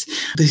this.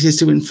 This is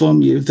to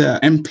inform you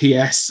that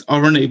MPS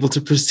are unable to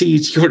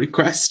proceed your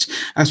request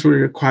as we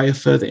require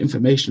further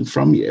information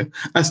from you."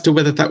 As to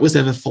whether that was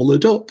ever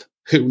followed up,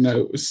 who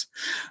knows?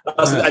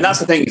 And that's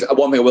the thing.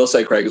 One thing I will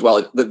say, Craig, as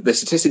well, the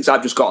statistics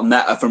I've just gotten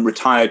there are from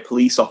retired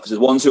police officers,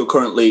 ones who are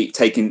currently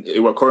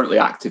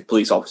active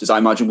police officers. I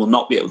imagine will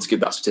not be able to give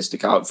that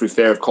statistic out through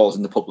fear of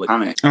causing the public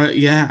panic.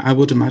 Yeah, I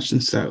would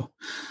imagine so.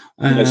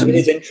 So it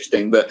is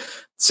interesting that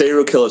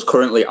serial killers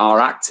currently are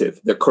active.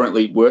 They're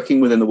currently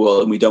working within the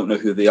world, and we don't know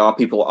who they are.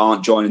 People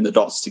aren't joining the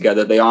dots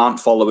together. They aren't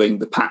following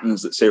the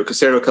patterns that because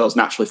serial killers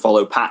naturally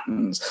follow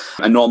patterns.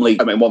 And normally,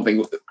 one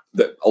thing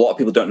that a lot of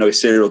people don't know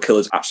is serial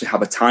killers actually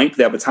have a type.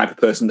 They have a type of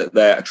person that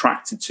they're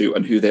attracted to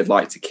and who they'd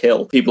like to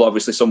kill. People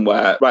obviously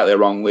somewhere, rightly or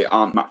wrongly,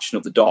 aren't matching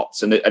up the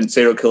dots. And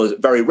serial killers,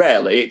 very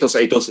rarely, it does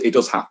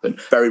happen,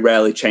 very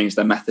rarely change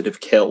their method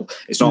of kill.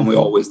 It's normally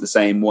always the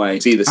same way.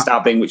 It's either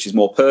stabbing, which is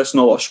more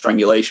personal, or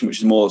strangulation, which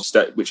is more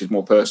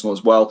personal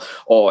as well,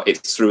 or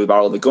it's through the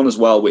barrel of the gun as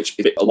well, which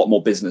is a lot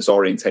more business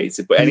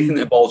orientated. But anything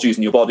that involves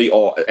using your body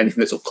or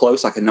anything that's up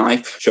close, like a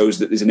knife, shows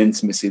that there's an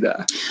intimacy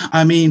there.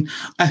 I mean,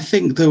 I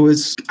think there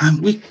was,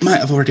 we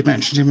might have already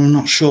mentioned him, I'm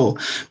not sure,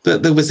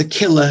 but there was a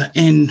killer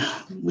in,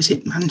 was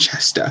it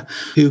Manchester,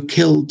 who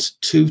killed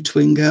 2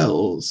 twin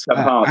girls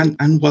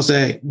and was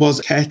a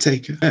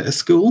caretaker at a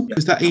school.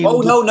 Is that Ian?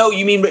 No,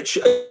 you mean Rich?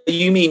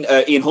 You mean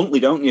Ian Huntley,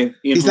 don't you?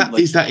 Is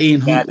that Ian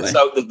Huntley?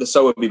 Yeah, the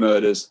Sowerby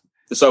murders.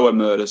 The Sower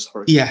murders.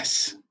 Sorry.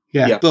 Yes.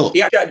 Yeah. But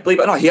believe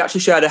it or not, he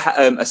actually shared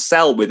a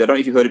cell with, I don't know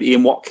if you've heard of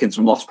Ian Watkins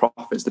from Lost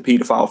Prophets, the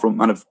paedophile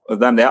frontman of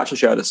them. They actually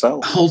shared a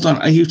cell. Hold on.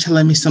 Are you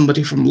telling me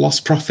somebody from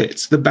Lost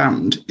Prophets, the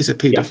band, is a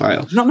paedophile?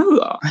 Yeah. Did you not know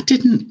that? I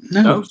didn't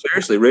know. No,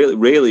 seriously. Really,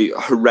 really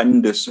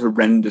horrendous,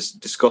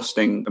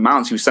 disgusting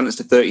amounts. He was sentenced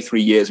to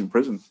 33 years in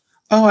prison.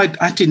 Oh,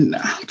 I didn't.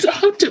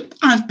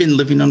 I've been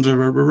living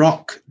under a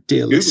rock,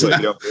 dear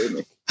listener.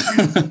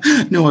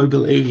 No, I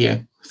believe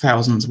you.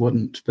 Thousands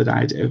wouldn't, but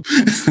I do.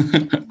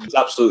 It's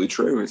absolutely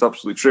true. It's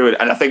absolutely true.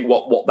 And I think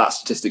what that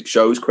statistic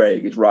shows,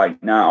 Craig, is right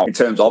now, in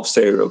terms of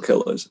serial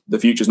killers, the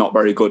future's not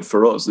very good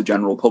for us, the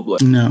general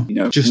public. No.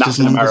 Just as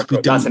long as we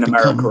don't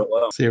become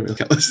serial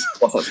killers.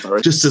 What's that,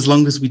 sorry? Just as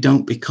long as we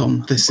don't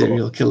become the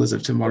serial killers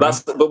of tomorrow.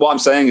 But what I'm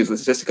saying is the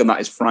statistic on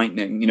that is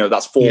frightening.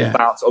 That's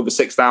 4,000, over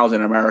 6,000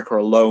 in America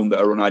alone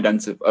that are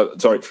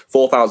unidentified.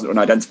 4,000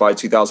 unidentified,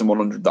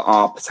 2,100 that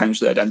are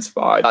potentially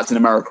identified. That's in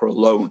America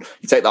alone.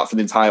 You take that for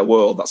the entire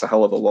world, that's a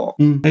hell of a lot.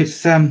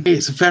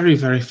 It's very,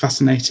 very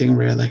fascinating,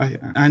 really.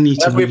 I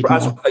need to read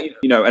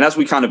more. And as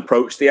we kind of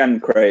approach the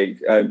end,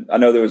 Craig, I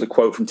know there was a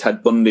quote from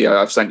Ted Bundy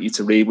I've sent you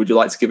to read. Would you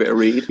like to give it a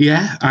read?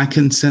 Yeah, I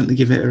can certainly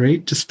give it a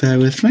read. Just bear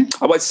with me.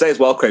 I'd like to say as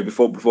well, Craig,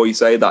 before you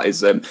say that,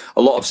 is a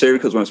lot of serial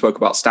killers, when I spoke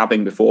about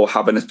stabbing before,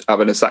 having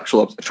a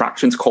sexual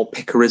attraction. It's called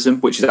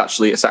picarism, which is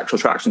actually a sexual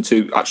attraction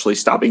to actually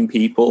stabbing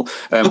people.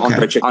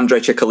 Andrei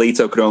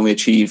Chikatilo could only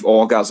achieve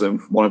orgasm,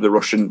 one of the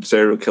Russian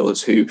serial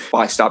killers, who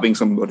by stabbing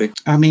somebody.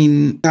 I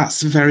mean,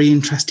 that's a very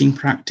interesting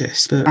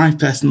practice, but I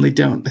personally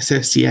don't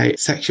associate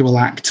sexual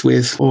acts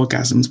with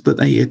orgasms, but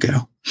there you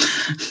go.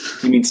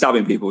 You mean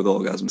stabbing people with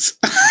orgasms?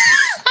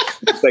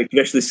 Like,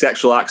 traditionally,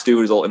 sexual acts do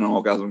result in an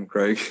orgasm,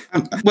 Craig.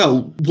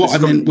 Well, what I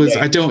meant was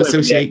I don't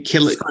associate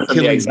killing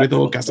with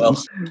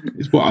orgasms,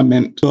 is what I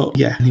meant. But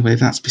yeah, anyway,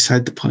 that's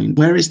beside the point.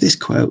 Where is this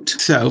quote?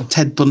 So,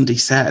 Ted Bundy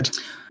said,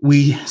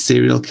 "We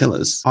serial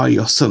killers are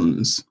your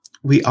sons.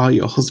 We are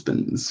your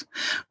husbands.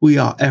 We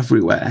are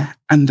everywhere,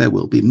 and there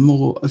will be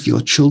more of your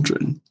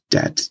children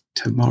dead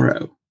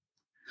tomorrow."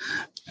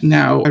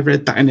 Now, I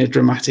read that in a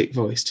dramatic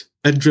voice,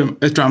 a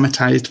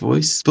dramatized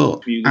voice,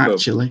 but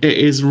actually, it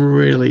is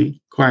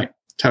really quite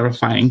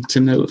terrifying to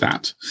know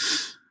that.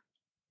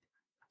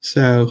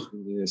 So,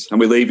 and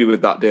we leave you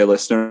with that, dear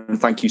listener. And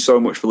thank you so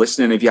much for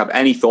listening. If you have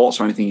any thoughts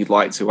or anything you'd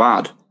like to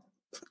add,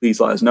 please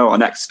let us know. Our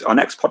next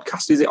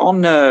podcast, is it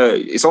on?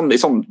 It's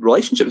on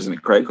relationships, isn't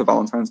it, Craig, for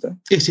Valentine's Day?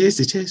 It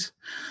is.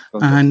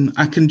 Okay. And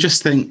I can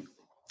just think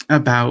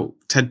about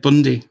Ted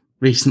Bundy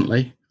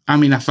recently. I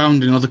mean, I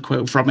found another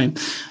quote from him,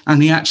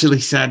 and he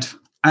actually said,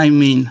 I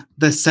mean,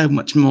 there's so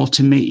much more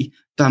to me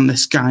than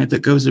this guy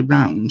that goes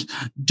around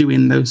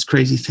doing those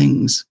crazy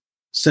things.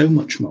 So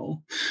much more.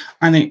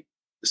 And it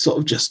sort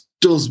of just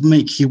does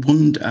make you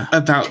wonder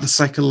about the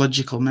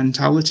psychological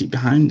mentality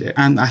behind it.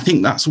 And I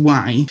think that's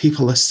why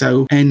people are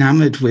so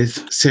enamored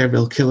with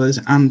serial killers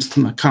and the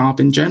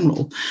macabre in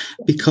general,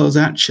 because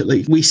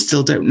actually we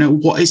still don't know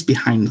what is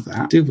behind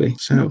that, do we?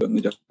 So,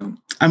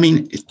 I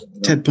mean, is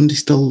Ted Bundy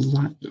still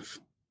alive?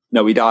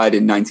 No, he died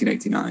in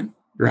 1989.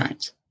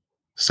 Right.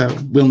 So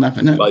we'll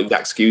never know. Well,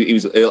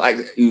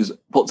 he was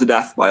put to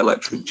death by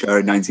electric chair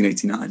in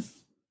 1989.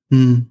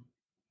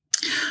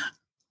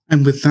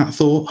 And with that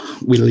thought,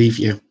 we leave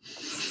you.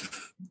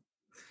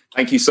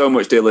 Thank you so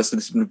much, dear listener.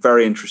 This has been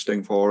very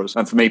interesting for us,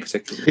 and for me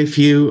particularly. If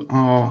you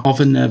are of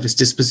a nervous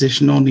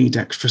disposition or need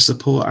extra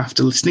support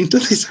after listening to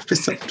this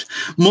episode,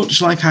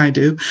 much like I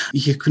do,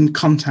 you can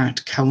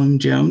contact Callum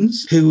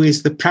Jones, who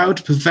is the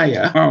proud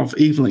purveyor of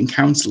Evelyn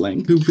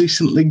Counselling, who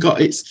recently got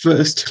its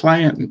first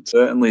client.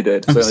 Certainly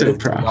did. I'm so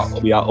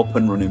proud. We are up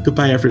and running.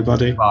 Goodbye,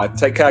 everybody. Bye.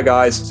 Take care,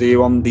 guys. See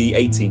you on the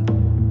 18th.